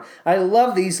it down. I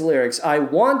love these lyrics. I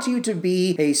want you to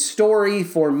be a story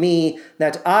for me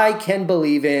that I can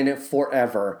believe in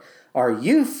forever. Are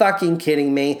you fucking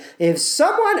kidding me? If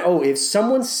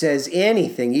someone says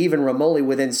anything, even remotely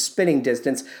within spitting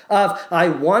distance of, I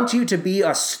want you to be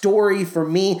a story for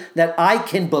me that I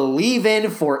can believe in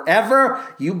forever,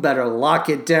 you better lock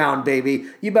it down, baby.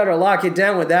 You better lock it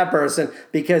down with that person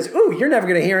because, you're never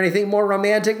going to hear anything more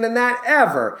romantic than that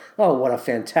ever. Oh, what a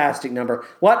fantastic number.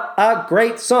 What a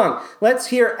great song. Let's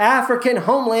hear African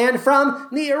Homeland from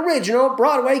the original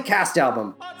Broadway cast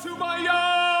album.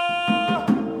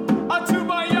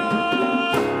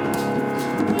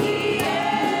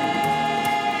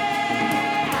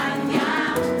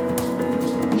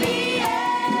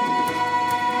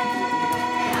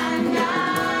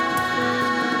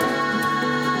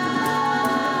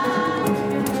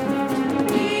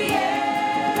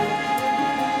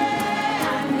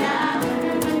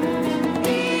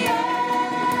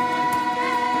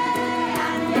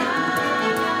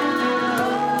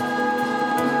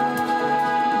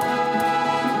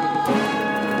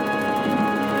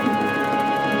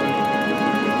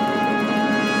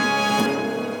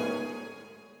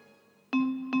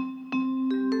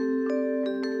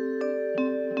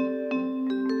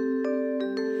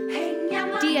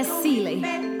 Dear Celie,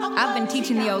 I've been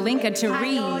teaching the Olinka to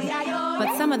read,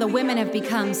 but some of the women have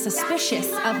become suspicious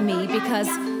of me because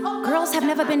girls have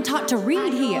never been taught to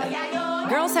read here.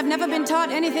 Girls have never been taught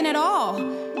anything at all.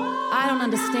 I don't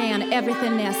understand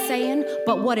everything they're saying,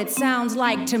 but what it sounds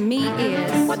like to me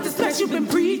is... What the stress you've been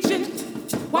preaching?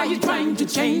 Why you trying to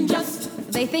change us?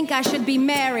 They think I should be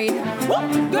married.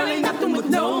 Whoop, girl ain't nothing with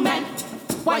no man.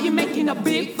 Why you making a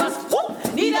big fuss?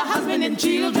 Whoop, need a husband and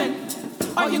children.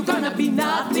 Or you gonna be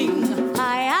nothing.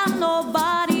 I am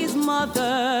nobody's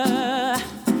mother,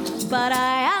 but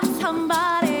I am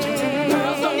somebody.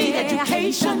 Girls don't need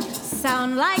education.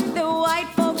 Sound like the white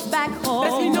folks back home.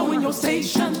 Best be knowing your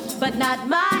station. But not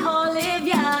my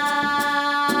Olivia.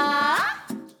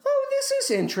 Oh, this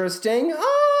is interesting.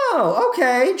 Oh,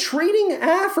 okay. Treating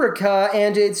Africa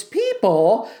and its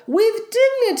people with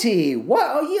dignity.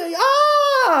 What?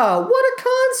 What a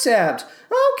concept.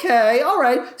 Okay, all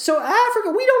right. So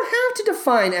Africa, we don't have to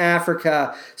define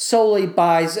Africa solely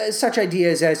by such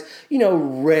ideas as,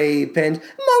 rape and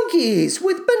monkeys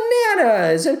with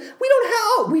bananas. And we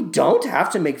don't have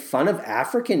to make fun of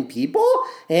African people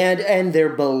and their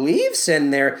beliefs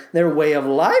and their way of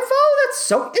life. Oh, that's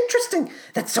so interesting.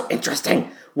 That's so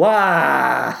interesting.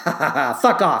 Wow.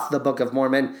 Fuck off, the Book of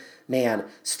Mormon. Man,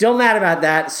 still mad about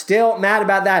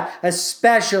that,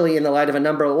 especially in the light of a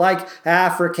number like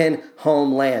African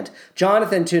Homeland.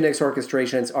 Jonathan Tunic's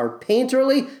orchestrations are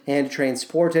painterly and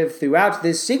transportive throughout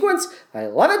this sequence. I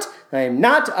love it. I am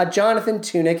not a Jonathan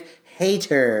Tunic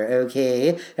hater,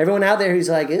 okay? Everyone out there who's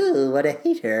like, ooh, what a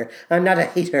hater. I'm not a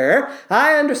hater.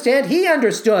 I understand he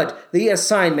understood the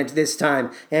assignment this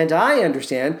time, and I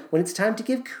understand when it's time to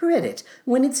give credit,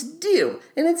 when it's due,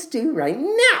 and it's due right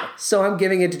now. So I'm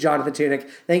giving it to Jonathan Tunic.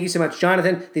 Thank you so much,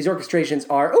 Jonathan. These orchestrations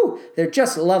are, they're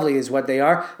just lovely is what they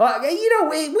are.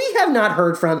 We have not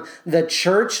heard from the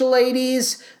Church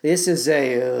Ladies. This is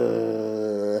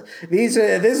a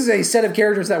set of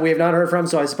characters that we have not heard from,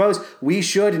 so I suppose we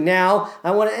should now.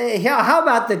 How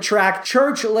about the track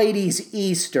Church Ladies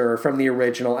Easter from the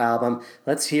original album?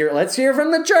 Let's hear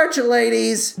from the Church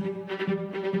Ladies.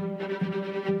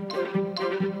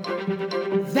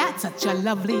 That's such a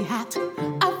lovely hat,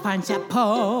 a fine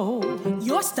chapeau.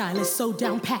 Your style is so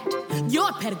down pat,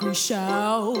 your pedigree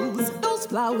shows. Those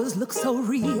flowers look so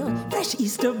real, fresh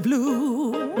Easter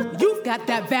bloom. You've got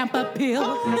that vamp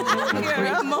appeal.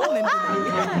 Great moment.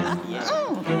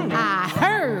 I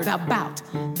heard about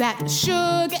that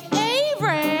Suge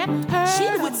Avery. She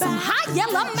with some hot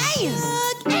yellow man.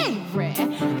 Suge Avery.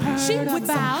 She with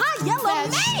some hot yellow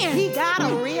man. He got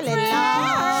a really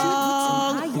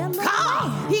long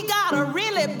car. He got a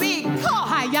really big car.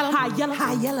 yellow,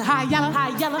 high yellow, high yellow,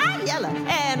 high yellow, high yellow.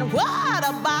 And what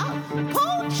about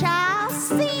Poor Child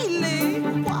Seeley?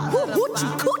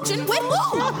 Hoochie cooching with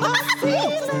who?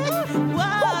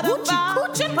 What Hoochie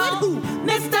cooching with who?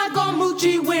 Mr.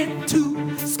 Gomuchi went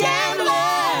to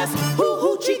Scandalous.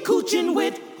 Hoochie cooching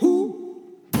with who?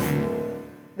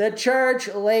 The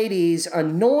Church Ladies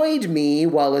annoyed me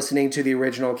while listening to the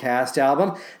original cast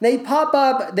album. They pop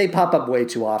up way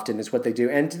too often is what they do,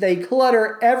 and they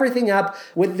clutter everything up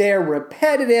with their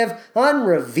repetitive,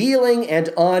 unrevealing, and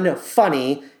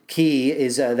unfunny key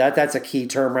is that's a key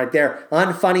term right there.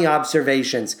 Unfunny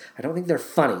observations. I don't think they're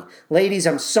funny. Ladies,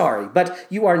 I'm sorry, but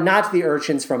you are not the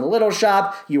urchins from Little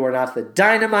Shop, you are not the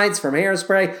Dynamites from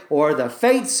Hairspray, or the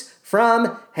Fates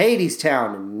from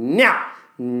Hadestown.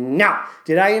 Now,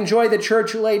 did I enjoy the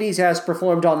Church Ladies as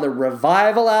performed on the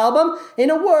Revival album? In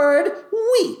a word,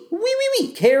 we.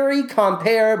 Carrie,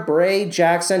 Compere, Bray,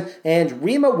 Jackson, and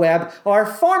Rima Webb are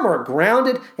far more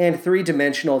grounded and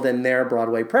three-dimensional than their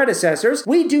Broadway predecessors.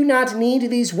 We do not need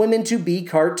these women to be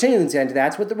cartoons, and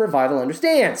that's what the Revival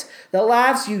understands. The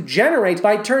laughs you generate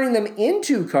by turning them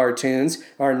into cartoons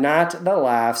are not the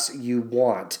laughs you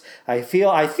want. I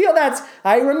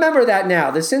remember that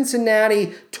now. The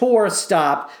Cincinnati tour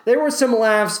stop, there were some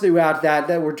laughs throughout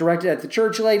that were directed at the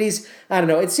Church Ladies. I don't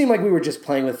know, it seemed like we were just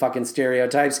playing with fucking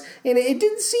stereotypes, and it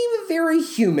didn't seem very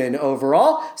human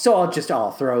overall, so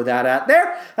I'll throw that out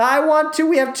there.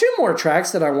 We have two more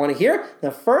tracks that I want to hear.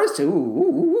 The first,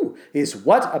 is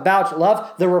What About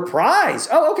Love, the reprise.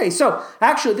 Oh, okay, so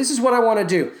actually, this is what I want to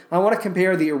do. I want to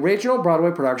compare the original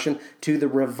Broadway production to the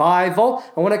Revival.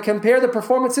 I want to compare the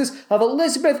performances of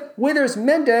Elizabeth Withers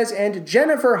Mendez and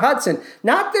Jennifer Hudson.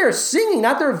 Not their singing,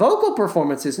 not their vocal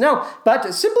performances, no,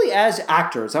 but simply as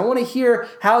actors. I want to hear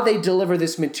how they deliver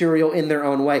this material in their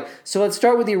own way. So let's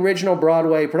start with the original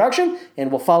Broadway production,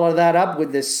 and we'll follow that up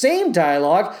with the same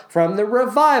dialogue from the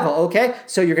Revival, okay?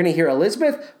 So you're going to hear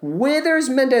Elizabeth Withers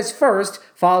Mendez first,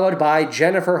 followed by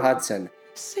Jennifer Hudson.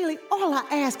 Silly, all I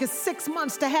ask is 6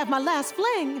 months to have my last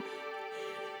fling.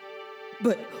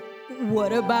 But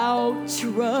what about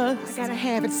trust? I gotta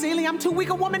have it, Silly. I'm too weak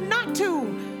a woman not to.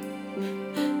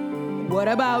 What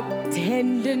about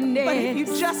tenderness? But if you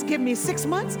just give me 6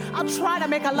 months, I'll try to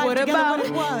make a life What together about what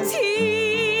it was.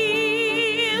 tears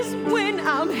when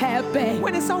I'm happy?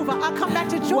 When it's over, I'll come back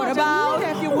to Georgia. What about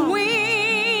if you want.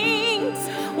 wings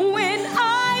when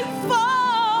I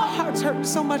fall? My heart's hurting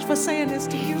so much for saying this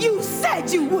to you. You said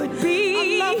you would be.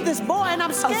 I love this boy and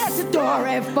I'm scared a to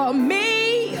story death. for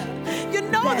me. You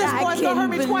know that this I boy's gonna hurt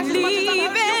me twice as much as I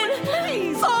hurt you.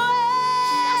 Please.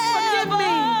 Forgive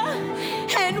me.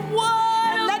 And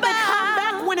what And let me come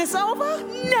back when it's over?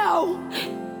 No.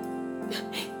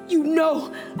 You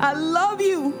know I love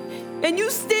you, and you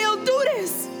still do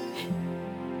this.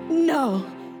 No.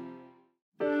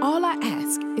 All I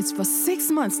ask is for 6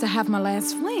 months to have my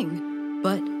last fling.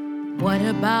 But what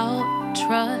about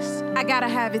trust? I gotta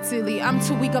have it, Tilly. I'm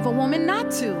too weak of a woman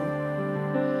not to.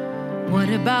 What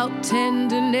about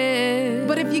tenderness?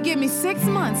 But if you give me 6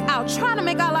 months, I'll try to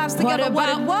make our lives together what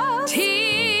it was.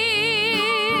 Tears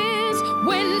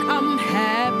when I'm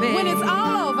happy? When it's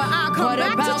all over, I'll come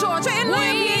back to Georgia and live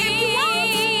here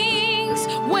if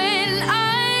you want. When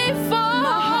I fall.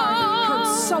 My heart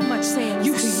hurts so much saying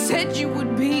this to you. Said you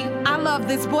would be. I love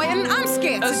this boy and I'm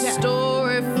scared to death. A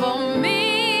story for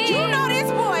me. You know this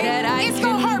boy. It's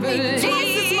gonna hurt me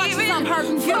twice as much as I'm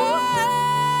hurting you.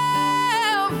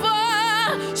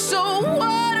 So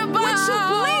what about? Would you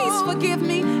please forgive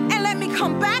me and let me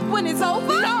come back when it's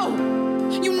over? No!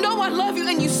 You know I love you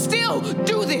and you still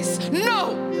do this.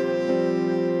 No!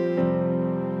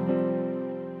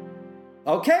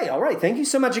 Okay, all right. Thank you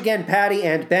so much again, Patty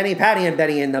and Benny. Patty and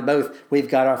Benny in the booth. We've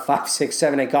got our 5, 6,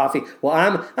 7, 8 coffee. Well,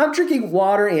 I'm drinking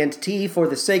water and tea for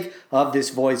the sake of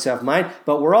this voice of mine,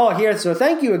 but we're all here, so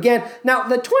thank you again. Now,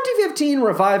 the 2015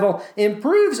 Revival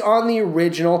improves on the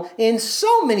original in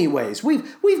so many ways.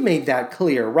 We've made that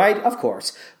clear, right? Of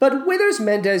course. But Withers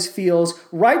Mendez feels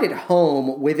right at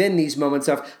home within these moments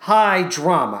of high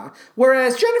drama,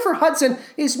 whereas Jennifer Hudson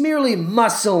is merely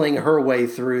muscling her way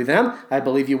through them. I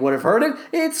believe you would have heard it.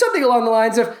 It's something along the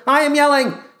lines of, I am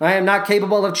yelling. I am not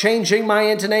capable of changing my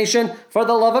intonation. For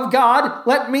the love of God,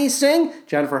 let me sing.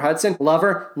 Jennifer Hudson,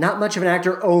 lover, not much of an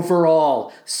actor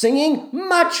overall. Singing,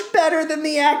 much better than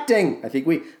the acting. I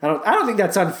don't think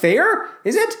that's unfair,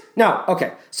 is it? No,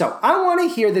 okay. So I want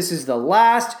to hear, this is the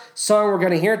last song we're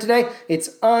going to hear today.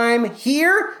 It's I'm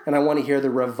Here, and I want to hear the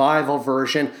Revival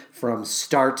version from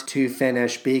start to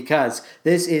finish, because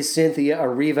this is Cynthia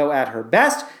Erivo at her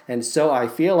best, and so I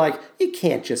feel like you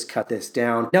can't just cut this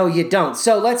down. No, you don't.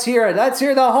 So let's hear it. Let's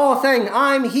hear the whole thing.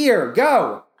 I'm Here.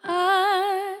 Go.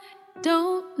 I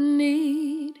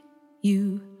need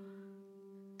you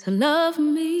to love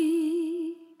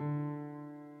me.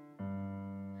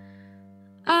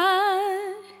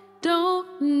 I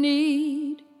don't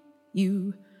need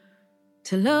you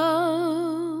to love.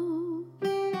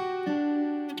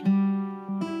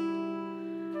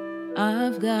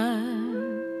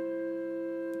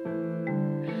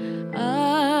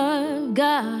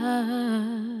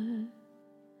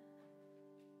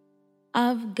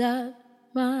 I've got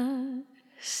my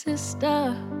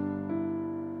sister.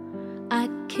 I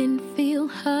can feel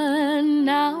her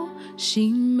now. She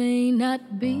may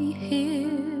not be here,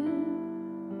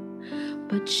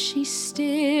 but she's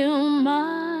still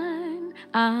mine,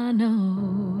 I know.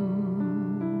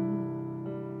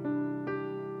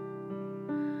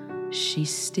 She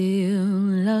still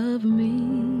loves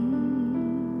me.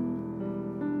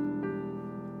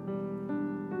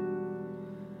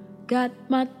 Got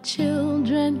my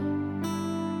children,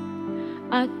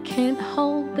 I can't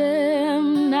hold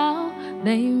them now.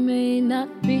 They may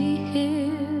not be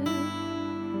here,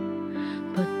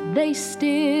 but they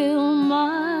still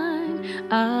mine,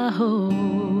 I hope.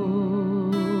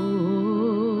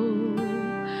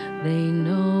 They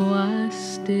know I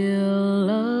still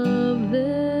love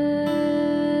them.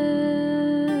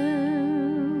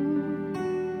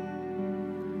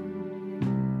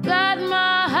 Got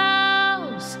my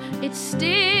house, it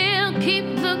still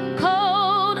keeps the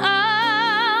cold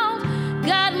out.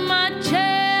 Got my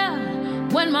chair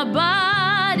when my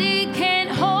body can't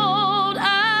hold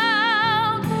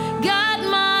out. Got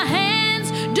my hands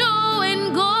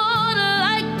doing good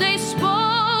like they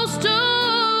supposed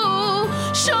to.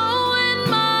 Showing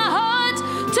my heart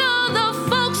to the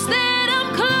folks that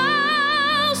I'm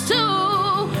close to.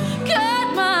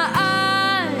 Got my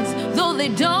eyes, though they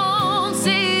don't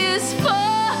see as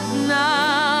far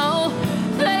now.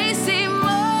 They see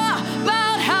more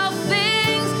about how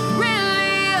things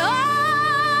really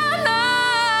are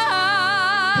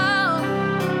now.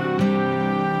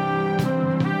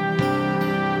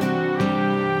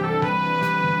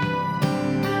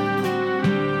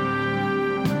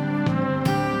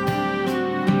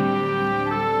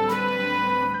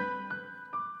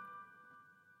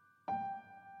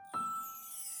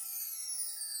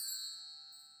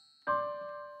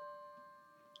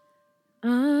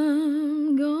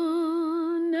 I'm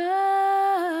gonna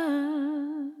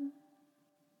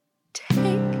take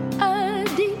a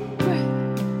deep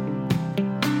breath.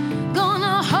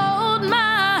 Gonna hold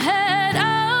my head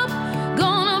up.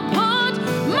 Gonna put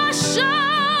my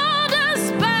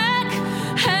shoulders back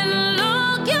and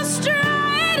look you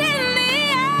straight in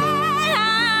the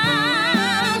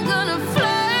eye. I'm gonna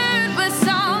flirt with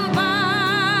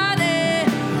somebody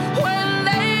when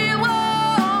they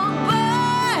walk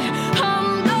by. I'm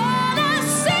gonna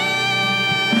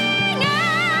sing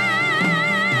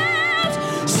out,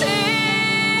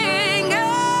 sing out.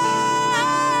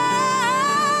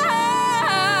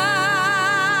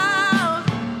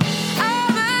 I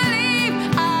believe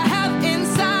I have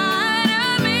inside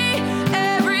of me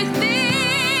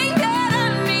everything that I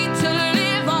need to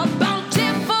live a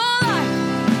bountiful life,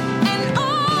 and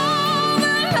all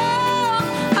the love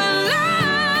I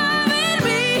love in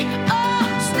me.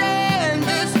 I'll stand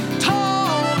as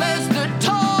tall as the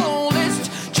tallest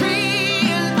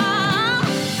tree, and I'm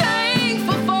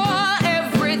thankful for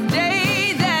every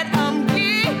day that I'm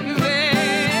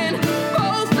given,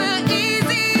 both the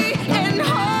easy and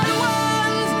hard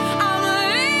ones I'm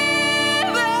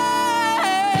living.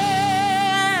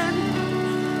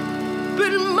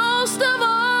 But most of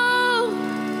all,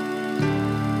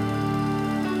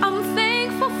 I'm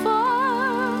thankful for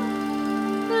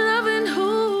loving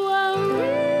who I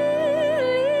really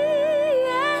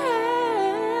am.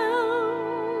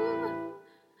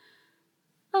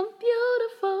 I'm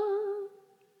beautiful.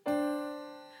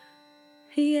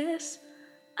 Yes,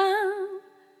 I'm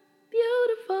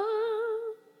beautiful.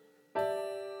 And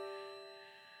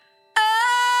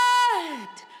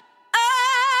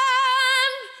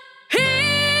I'm here.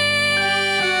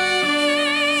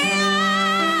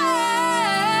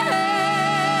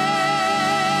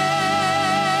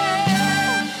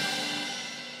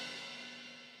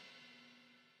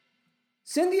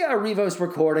 Cynthia Erivo's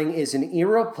recording is an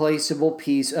irreplaceable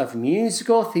piece of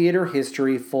musical theater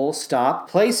history, full stop.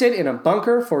 Place it in a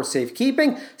bunker for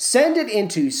safekeeping. Send it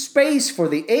into space for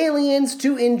the aliens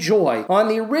to enjoy. On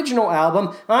the original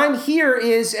album, I'm Here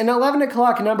is an 11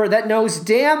 o'clock number that knows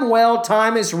damn well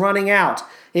time is running out.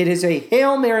 It is a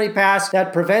Hail Mary pass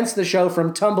that prevents the show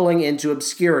from tumbling into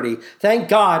obscurity. Thank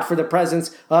God for the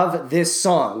presence of this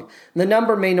song. The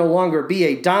number may no longer be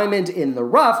a diamond in the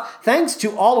rough, thanks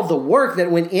to all of the work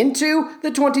that went into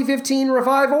the 2015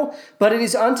 revival, but it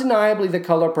is undeniably The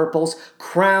Color Purple's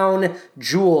crown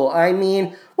jewel. I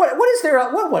mean, what is there?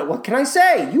 What can I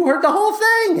say? You heard the whole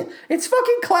thing. It's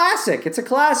fucking classic. It's a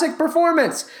classic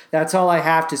performance. That's all I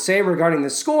have to say regarding the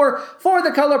score for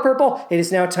The Color Purple. It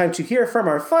is now time to hear from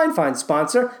our fine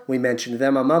sponsor. We mentioned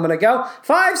them a moment ago.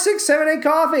 5678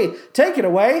 Coffee. Take it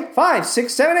away,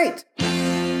 5678.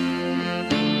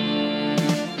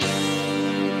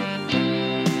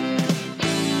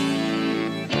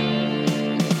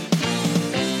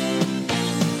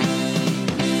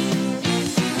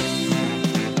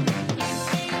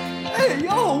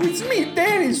 It's me,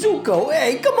 Danny Zuko.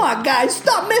 Hey, come on, guys,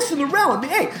 stop messing around with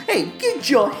me. Hey, get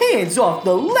your hands off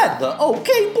the leather,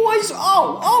 okay, boys?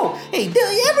 Hey,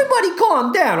 everybody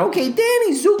calm down, okay?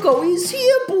 Danny Zuko is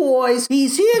here, boys.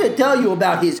 He's here to tell you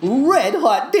about his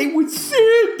red-hot date with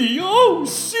Sandy. Oh,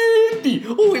 Sandy.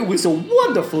 Oh, it was a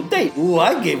wonderful date. Oh,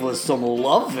 I gave her some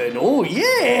loving. Oh,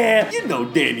 yeah. You know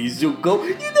Danny Zuko.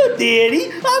 You know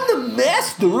Danny. I'm the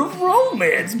master of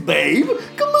romance, babe.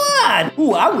 Come on.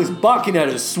 Oh, I was barking at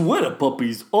her sweater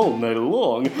puppies all night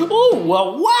long. Oh,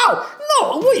 well, wow.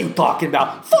 No, what are you talking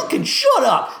about? Fucking shut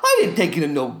up. I didn't take you to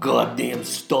no goddamn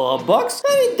Starbucks.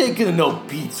 I didn't take you to no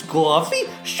Pete's Coffee.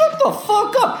 Shut the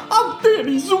fuck up. I'm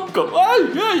Danny Zuko.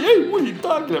 Hey, what are you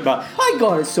talking about? I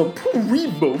got her some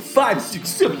Primo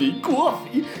 5678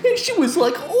 coffee, and she was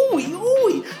like,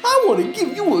 ooey, I want to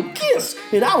give you a kiss.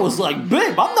 And I was like,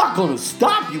 babe, I'm not going to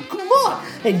stop you. Come on.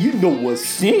 And you know what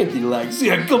Sandy likes.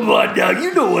 Yeah, come on now.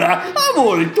 You know what I've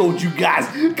already told you guys.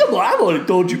 Come on, I've already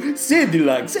told you. Sandy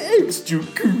likes extra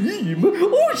cream.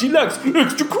 Oh, she likes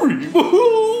extra cream.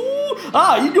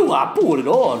 You know I poured it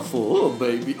on for her,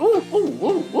 baby. And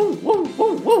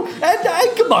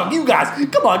come on, you guys.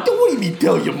 Come on, what do you mean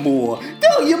tell you more?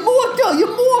 Tell you more.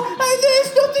 Hey,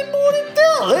 there's nothing more to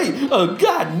tell. Hey,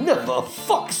 God never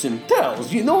fucks and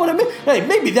tells. You know what I mean? Hey,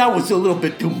 maybe that was a little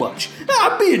bit too much.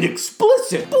 I'm being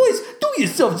explicit. Boys, do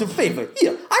yourselves a favor.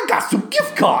 Here, I got some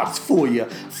gift cards for you.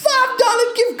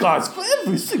 $5 gift cards for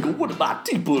every single one of my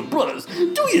T-Bird brothers.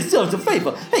 Do yourselves a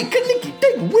favor. Hey, Kaniki,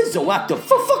 take Wizzo out to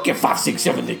fucking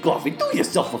 5678 Coffee. Do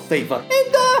yourself a favor.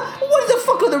 And, what the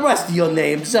fuck are the rest of your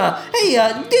names?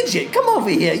 Digit, come over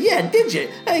here. Yeah, Digit.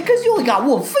 Hey, cause you only got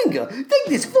one finger. Take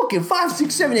this fucking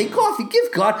 5678 Coffee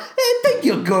gift card and take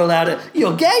your girl out of,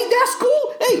 you're gay? That's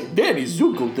cool? Hey, Danny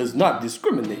Zuko does not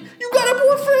discriminate. You got a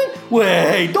boyfriend?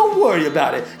 Well, hey, don't worry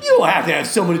about it. You don't have to have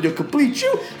somebody to complete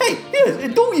you. Hey,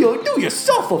 do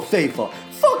yourself a favor.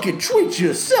 Fucking treat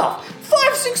yourself.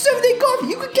 5678 Coffee,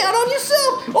 you can count on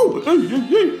yourself. Oh,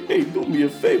 hey, do me a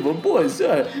favor, boys.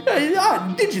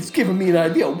 Digit's giving me an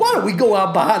idea. Why don't we go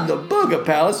out behind the Burger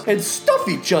Palace and stuff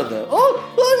each other? Oh,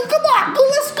 come on,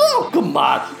 let's go. Come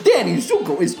on, Danny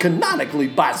Zuko is canonically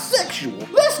bisexual.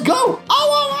 Let's go.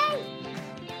 Oh.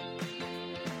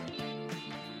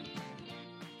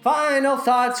 Final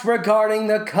thoughts regarding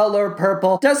The Color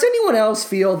Purple. Does anyone else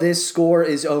feel this score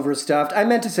is overstuffed? I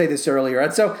meant to say this earlier,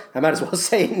 and so I might as well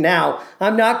say it now.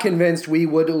 I'm not convinced we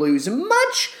would lose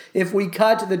much if we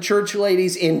cut the Church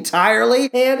Ladies entirely,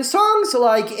 and songs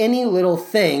like Any Little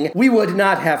Thing, we would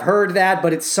not have heard that,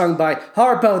 but it's sung by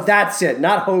Harpo, that's it,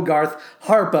 not Hogarth,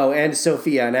 Harpo and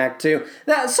Sophia in Act 2.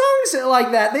 Songs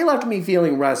like that, they left me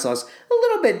feeling restless. A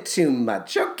little bit too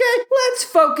much, okay? Let's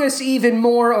focus even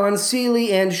more on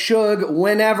Seely and Suge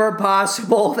whenever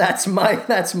possible. That's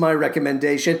my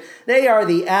recommendation. They are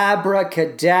the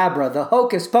abracadabra, the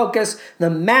hocus pocus, the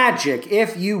magic,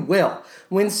 if you will.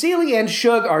 When Seely and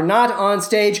Suge are not on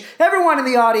stage, everyone in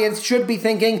the audience should be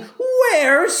thinking,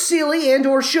 where's Seely and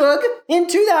or Suge? In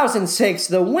 2006,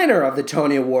 the winner of the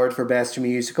Tony Award for Best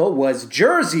Musical was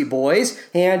Jersey Boys,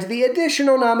 and the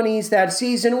additional nominees that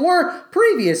season were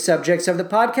previous subjects of the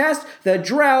podcast, The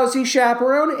Drowsy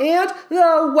Chaperone and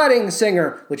The Wedding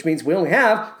Singer, which means we only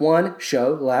have one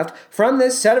show left from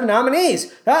this set of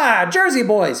nominees. Jersey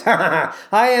Boys! I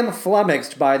am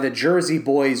flummoxed by the Jersey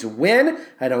Boys win.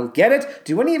 I don't get it.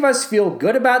 Do any of us feel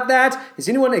good about that? Is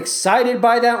anyone excited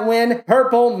by that win?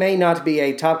 Purple may not be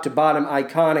a top-to-bottom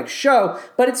iconic show,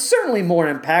 but it's certainly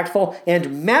more impactful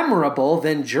and memorable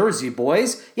than Jersey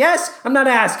Boys. Yes, I'm not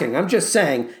asking, I'm just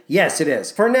saying, yes it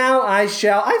is. For now, I think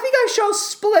I shall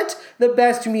split the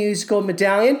Best Musical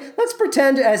medallion. Let's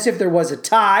pretend as if there was a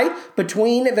tie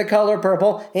between The Color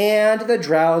Purple and The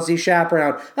Drowsy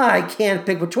Chaperone. I can't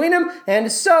pick between them,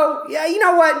 and so, yeah, you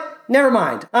know what? Never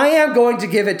mind. I am going to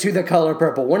give it to the color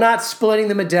purple. We're not splitting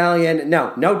the medallion.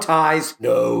 No ties.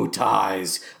 No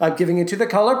ties. I'm giving it to the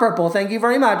color purple. Thank you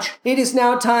very much. It is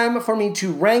now time for me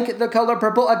to rank the color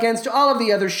purple against all of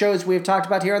the other shows we've talked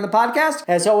about here on the podcast.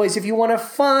 As always, if you want to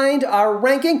find our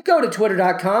ranking, go to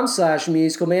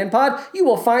twitter.com/musicalmanpod. You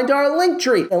will find our link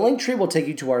tree. The link tree will take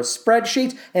you to our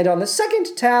spreadsheet, and on the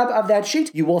second tab of that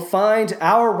sheet, you will find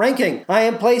our ranking. I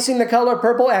am placing the color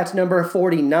purple at number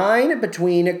 49,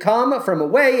 between Come From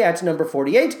Away at number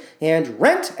 48 and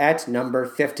Rent at number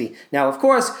 50. Now, of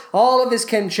course, all of this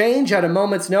can change at a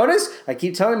moment's notice. I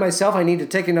keep telling myself I need to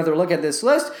take another look at this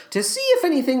list to see if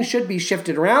anything should be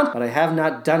shifted around, but I have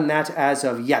not done that as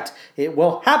of yet. It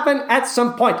will happen at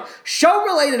some point.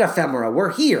 Show-related ephemera,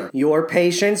 we're here. Your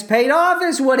patience paid off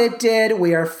is what it did.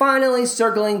 We are finally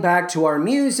circling back to our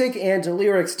music and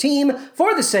lyrics team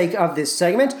for the sake of this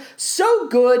segment. So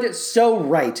Good, So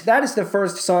Right. That is the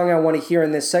first song I want to hear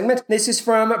in this segment. This is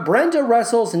from Brenda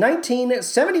Russell's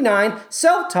 1979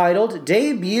 self-titled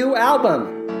debut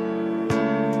album.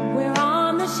 We're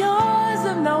on the shores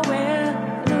of nowhere,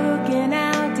 looking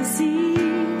out to sea.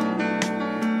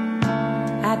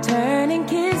 I turn and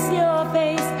kiss your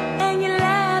face, and you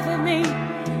laugh at me.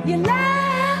 You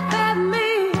laugh at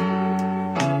me.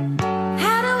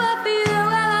 How do I feel?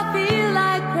 Well, I feel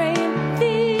like praying,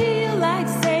 feel like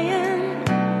saying,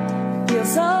 feel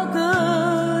so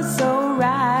good, so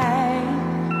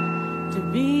right to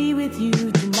be with you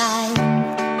tonight.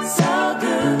 So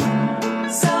good,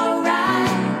 so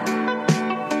right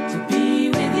to be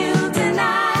with you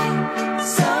tonight.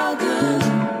 So good,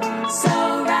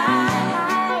 so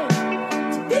right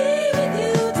to be with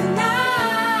you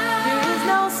tonight. There is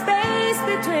no space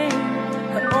between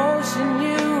the ocean,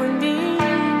 you and me.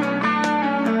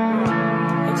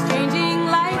 Exchanging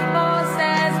life force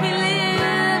as we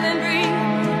live and breathe.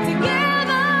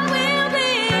 Together we'll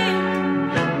be.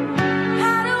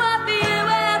 How do I feel?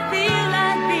 Well, I feel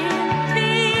like being,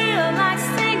 feel like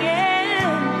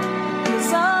singing. Feel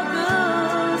so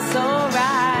good, so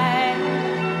right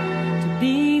to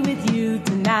be with you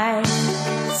tonight.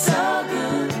 So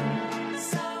good,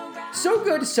 so right. So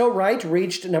Good, So Right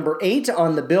reached number 8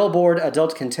 on the Billboard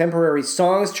Adult Contemporary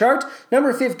Songs chart,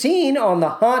 number 15 on the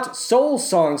Hot Soul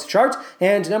Songs chart,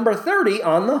 and number 30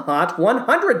 on the Hot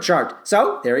 100 chart.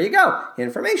 So there you go,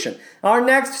 information. Our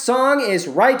next song is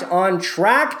Right on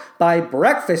Track by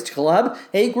Breakfast Club,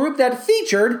 a group that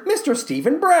featured Mr.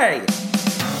 Stephen Bray.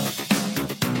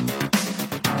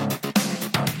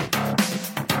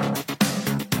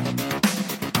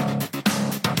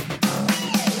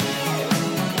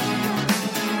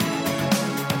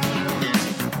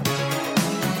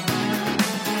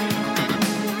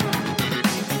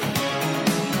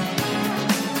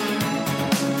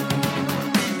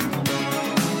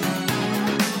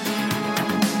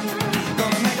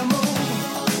 Gonna make a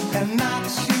move and knock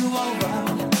you over.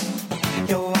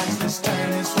 Your watch this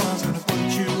turn, this one's gonna put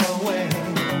you away.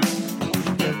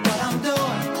 But I'm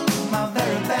doing my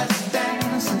very best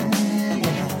dancing,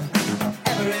 yeah.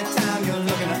 Every time you're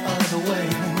looking the other way.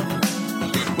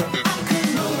 Well, I could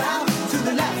move out to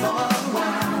the left for a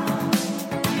while,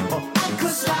 or I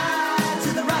could slide to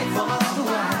the right for a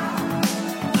while.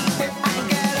 If I could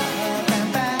get up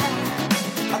and back,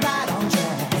 I'm right on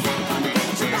track.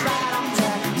 Right on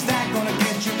track, is that gonna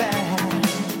get you back?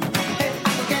 If I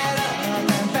could get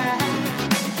up and back,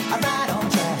 I'm right on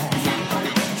track.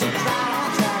 Right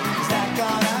on track, is that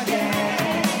gonna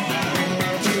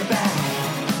get you back?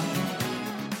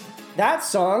 That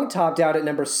song topped out at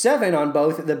number 7 on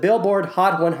both the Billboard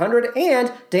Hot 100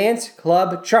 and Dance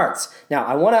Club charts. Now,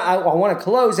 I want to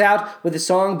close out with a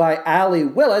song by Allie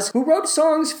Willis, who wrote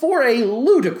songs for a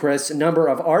ludicrous number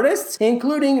of artists,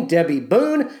 including Debbie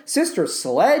Boone, Sister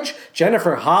Sledge,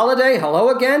 Jennifer Holliday, hello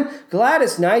again,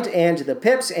 Gladys Knight, and the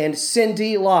Pips, and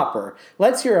Cyndi Lauper.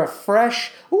 Let's hear a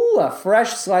fresh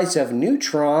slice of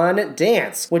Neutron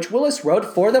Dance, which Willis wrote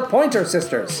for the Pointer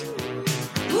Sisters.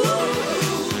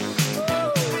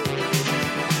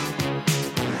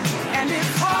 And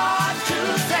it's hard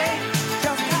to say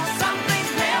just how some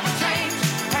things never change.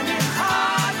 And it's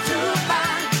hard to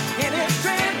find any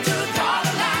strength to draw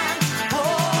the line.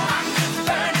 Oh, I'm just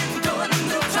burning, doing the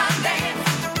neutron dance.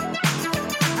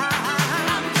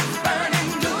 I'm just burning,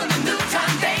 doing the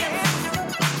neutron dance.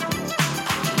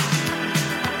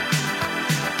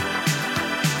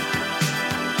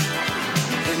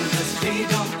 In the street,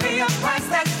 don't be a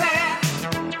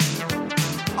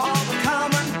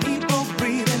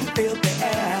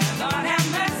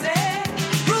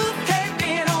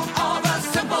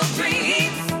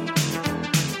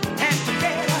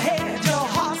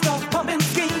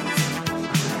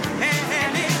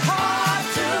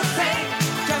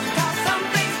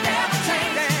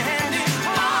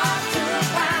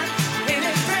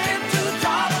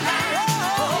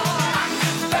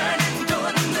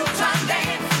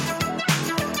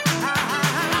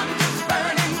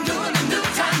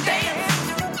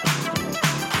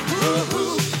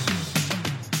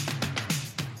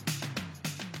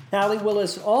Allie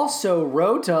Willis also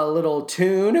wrote a little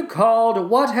tune called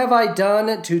What Have I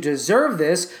Done to Deserve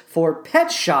This for Pet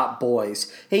Shop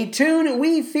Boys, a tune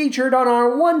we featured on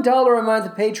our $1 a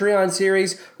month Patreon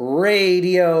series,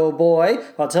 Radio Boy.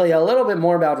 I'll tell you a little bit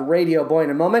more about Radio Boy in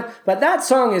a moment, but that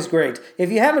song is great.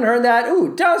 If you haven't heard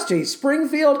that, Dusty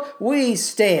Springfield, we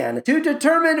stan. To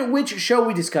determine which show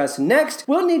we discuss next,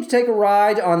 we'll need to take a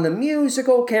ride on the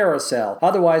musical carousel,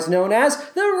 otherwise known as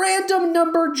the random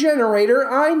number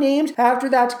generator I named after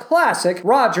that classic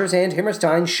Rodgers and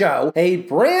Hammerstein show, a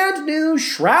brand new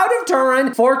Shroud of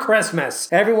Turin for Christmas.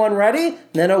 Everyone ready?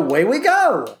 Then away we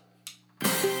go!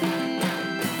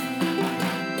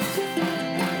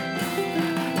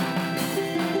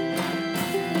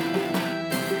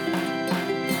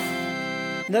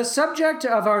 The subject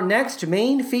of our next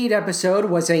main feed episode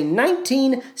was a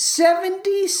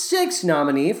 1976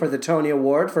 nominee for the Tony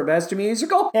Award for Best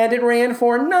Musical, and it ran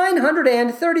for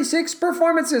 936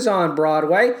 performances on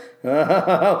Broadway.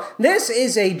 Oh, this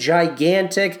is a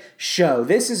gigantic show.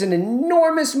 This is an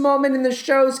enormous moment in the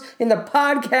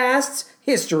podcast's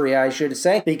history, I should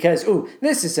say, because,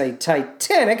 this is a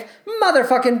titanic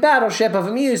motherfucking battleship of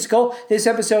a musical. This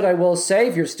episode, I will say,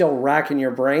 if you're still racking your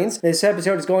brains, this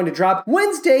episode is going to drop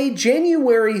Wednesday,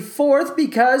 January 4th,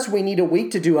 because we need a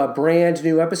week to do a brand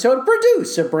new episode,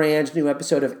 produce a brand new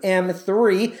episode of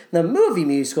M3, the movie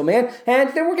musical, man,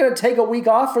 and then we're going to take a week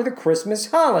off for the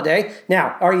Christmas holiday.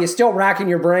 Now, are you still racking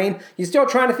your brain? You still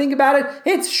trying to think about it?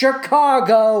 It's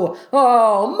Chicago!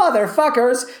 Oh,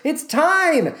 motherfuckers! It's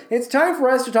time! It's time for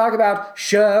us to talk about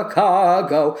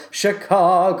Chicago,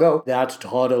 that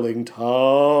toddling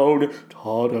town.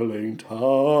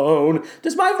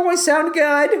 Does my voice sound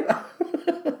good?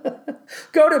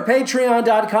 Go to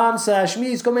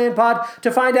patreon.com/musicalmanpod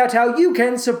to find out how you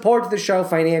can support the show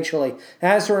financially.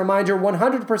 As a reminder,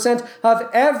 100% of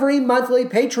every monthly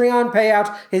Patreon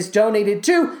payout is donated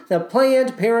to the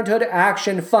Planned Parenthood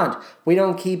Action Fund. We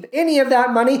don't keep any of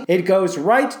that money. It goes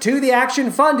right to the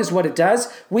Action Fund is what it does.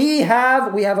 We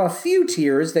have a few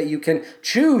tiers that you can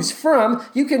choose from.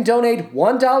 You can donate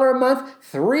 $1 a month,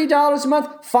 $3 a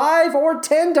month, $5 or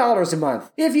 $10 a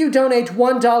month. If you donate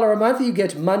 $1 a month, you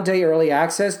get Monday early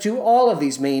access to all of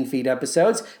these main feed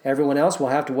episodes. Everyone else will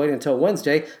have to wait until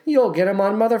Wednesday. You'll get them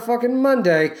on motherfucking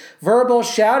Monday. Verbal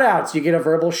shout-outs. You get a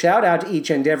verbal shout-out each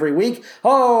and every week.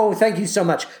 Oh, thank you so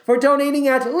much for donating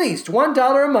at least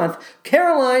 $1 a month.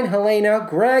 Caroline, Helena,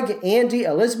 Greg, Andy,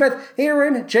 Elizabeth,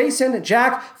 Aaron, Jason,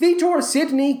 Jack, Vitor,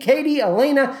 Sydney, Katie,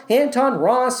 Elena, Anton,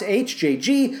 Ross,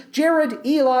 HJG, Jared,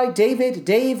 Eli, David,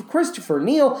 Dave, Christopher,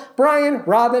 Neil, Brian,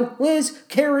 Robin, Liz,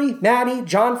 Carrie, Maddie,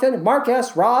 Jonathan, Mark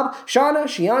S., Rob, Shauna,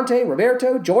 Shiante,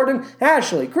 Roberto, Jordan,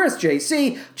 Ashley, Chris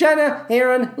JC, Jenna,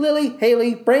 Aaron, Lily,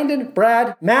 Haley, Brandon,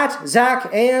 Brad, Matt, Zach,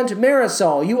 and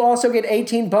Marisol. You also get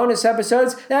 18 bonus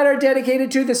episodes that are dedicated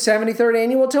to the 73rd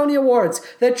Annual Tony Awards,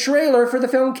 the trailer for the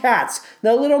film Cats,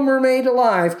 The Little Mermaid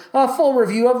Live, a full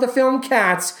review of the film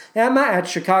Cats, Emma at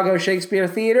Chicago Shakespeare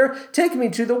Theater, Take Me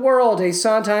to the World, a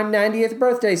Sondheim 90th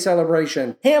birthday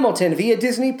celebration, Hamilton via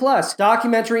Disney Plus,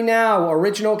 Documentary Now,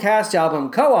 original cast album,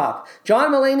 Co-op,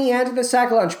 John Mulaney and the Sack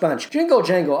Lunch Bunch, Jingle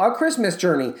Jangle, A Christmas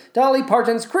Journey, Dolly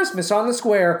Parton's Christmas on the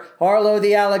Square, Arlo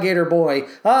the Alligator Boy,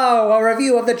 a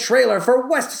review of the trailer for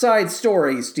West Side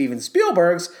Story, Steven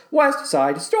Spielberg's West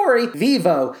Side Story,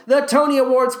 Vivo, the Tony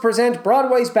Awards present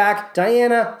Broadway's Back,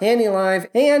 Diana, Annie Live,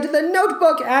 and The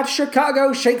Notebook at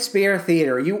Chicago Shakespeare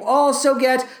Theater. You also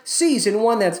get Season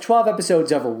 1, that's 12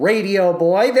 episodes of Radio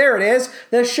Boy, there it is,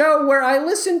 the show where I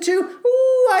listen to,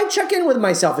 I check in with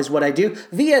myself is what I do,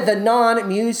 via the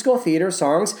non-musical theater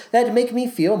songs that make me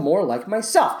feel more like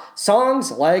myself.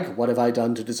 Songs like What Have I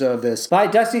Done to Deserve This by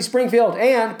Dusty Springfield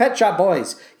and Pet Shop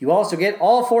Boys. You also get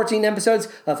all 14 episodes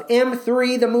of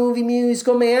M3 the Movie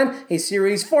Musical Man, a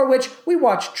series for which we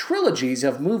watch trilogies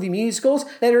of movie musicals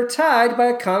that are tied by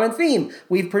a common theme.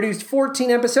 We've produced 14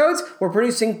 episodes. We're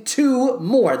producing 2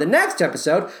 more. The next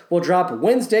episode will drop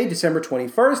Wednesday, December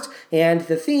 21st, and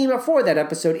the theme for that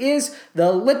episode is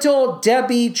the Little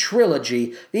Debbie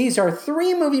Trilogy. These are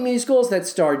 3 movie musicals that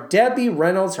star Debbie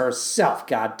Reynolds herself.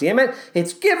 God damn it.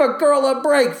 It's Give a Girl a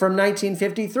Break from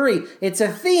 1953. It's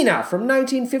Athena from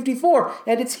 1954.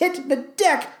 And it's Hit the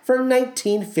Deck from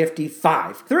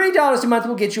 1955. $3 a month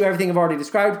will get you everything I've already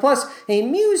described, plus a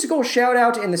musical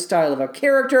shout-out in the style of a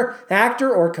character,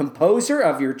 actor, or composer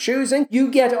of your choosing. You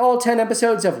get all 10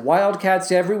 episodes of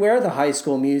Wildcats Everywhere, the High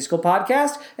School Musical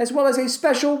podcast, as well as a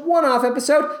special one-off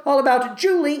episode all about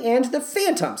Julie and the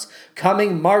Phantoms.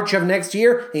 Coming March of next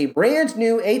year, a brand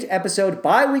new 8-episode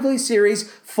bi-weekly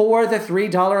series for the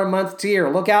 $3 a month tier.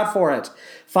 Look out for it.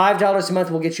 $5 a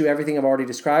month will get you everything I've already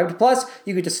described. Plus,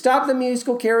 you get to stop the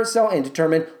musical carousel and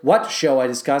determine what show I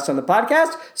discuss on the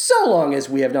podcast, so long as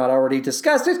we have not already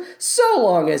discussed it, so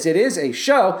long as it is a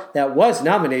show that was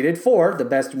nominated for the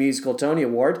Best Musical Tony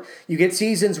Award. You get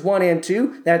seasons 1 and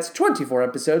 2. That's 24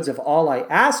 episodes of All I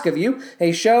Ask of You,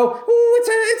 a show,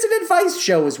 it's an advice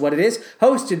show is what it is,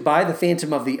 hosted by the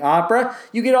Phantom of the Opera.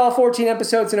 You get all 14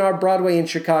 episodes in our Broadway in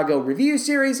Chicago review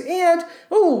series, and,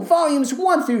 volumes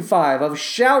 1 through 5 of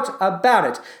Shout About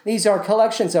It. These are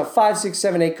collections of 5, 6,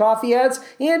 7, 8 coffee ads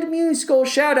and musical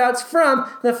shout-outs from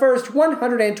the first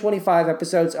 125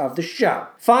 episodes of the show.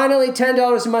 Finally,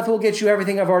 $10 a month will get you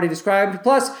everything I've already described,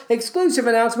 plus exclusive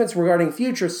announcements regarding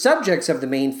future subjects of the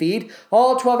main feed,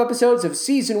 all 12 episodes of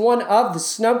Season 1 of The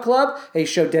Snub Club, a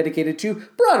show dedicated to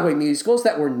Broadway musicals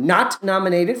that were not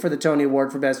nominated for the Tony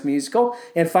Award for Best Musical,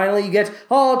 and finally you get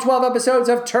all 12 episodes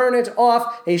of Turn It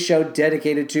Off, a show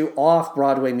dedicated to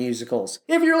off-Broadway musicals.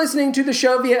 If you're listening to the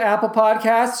show via Apple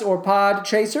Podcasts or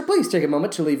Podchaser, please take a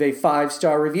moment to leave a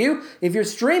 5-star review. If you're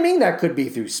streaming, that could be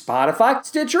through Spotify,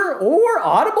 Stitcher, or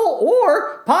Audible,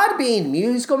 or Podbean,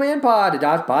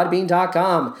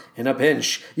 musicalmanpod.podbean.com. In a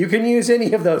pinch, you can use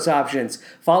any of those options.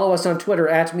 Follow us on Twitter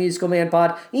at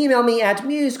musicalmanpod. Email me at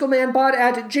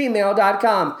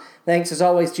musicalmanpod@gmail.com. Thanks as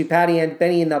always to Patty and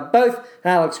Benny in the booth,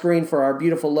 Alex Green for our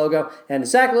beautiful logo, and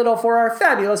Zach Little for our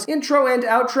fabulous intro and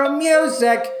outro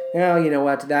music. Oh, you know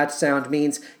what that sound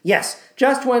means. Yes,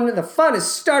 just when the fun is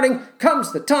starting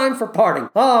comes the time for parting.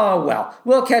 Oh, well,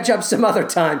 we'll catch up some other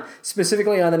time,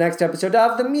 specifically on the next episode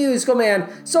of The Musical Man.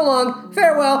 So long,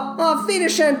 farewell, auf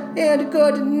Wiedersehen, and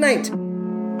good night.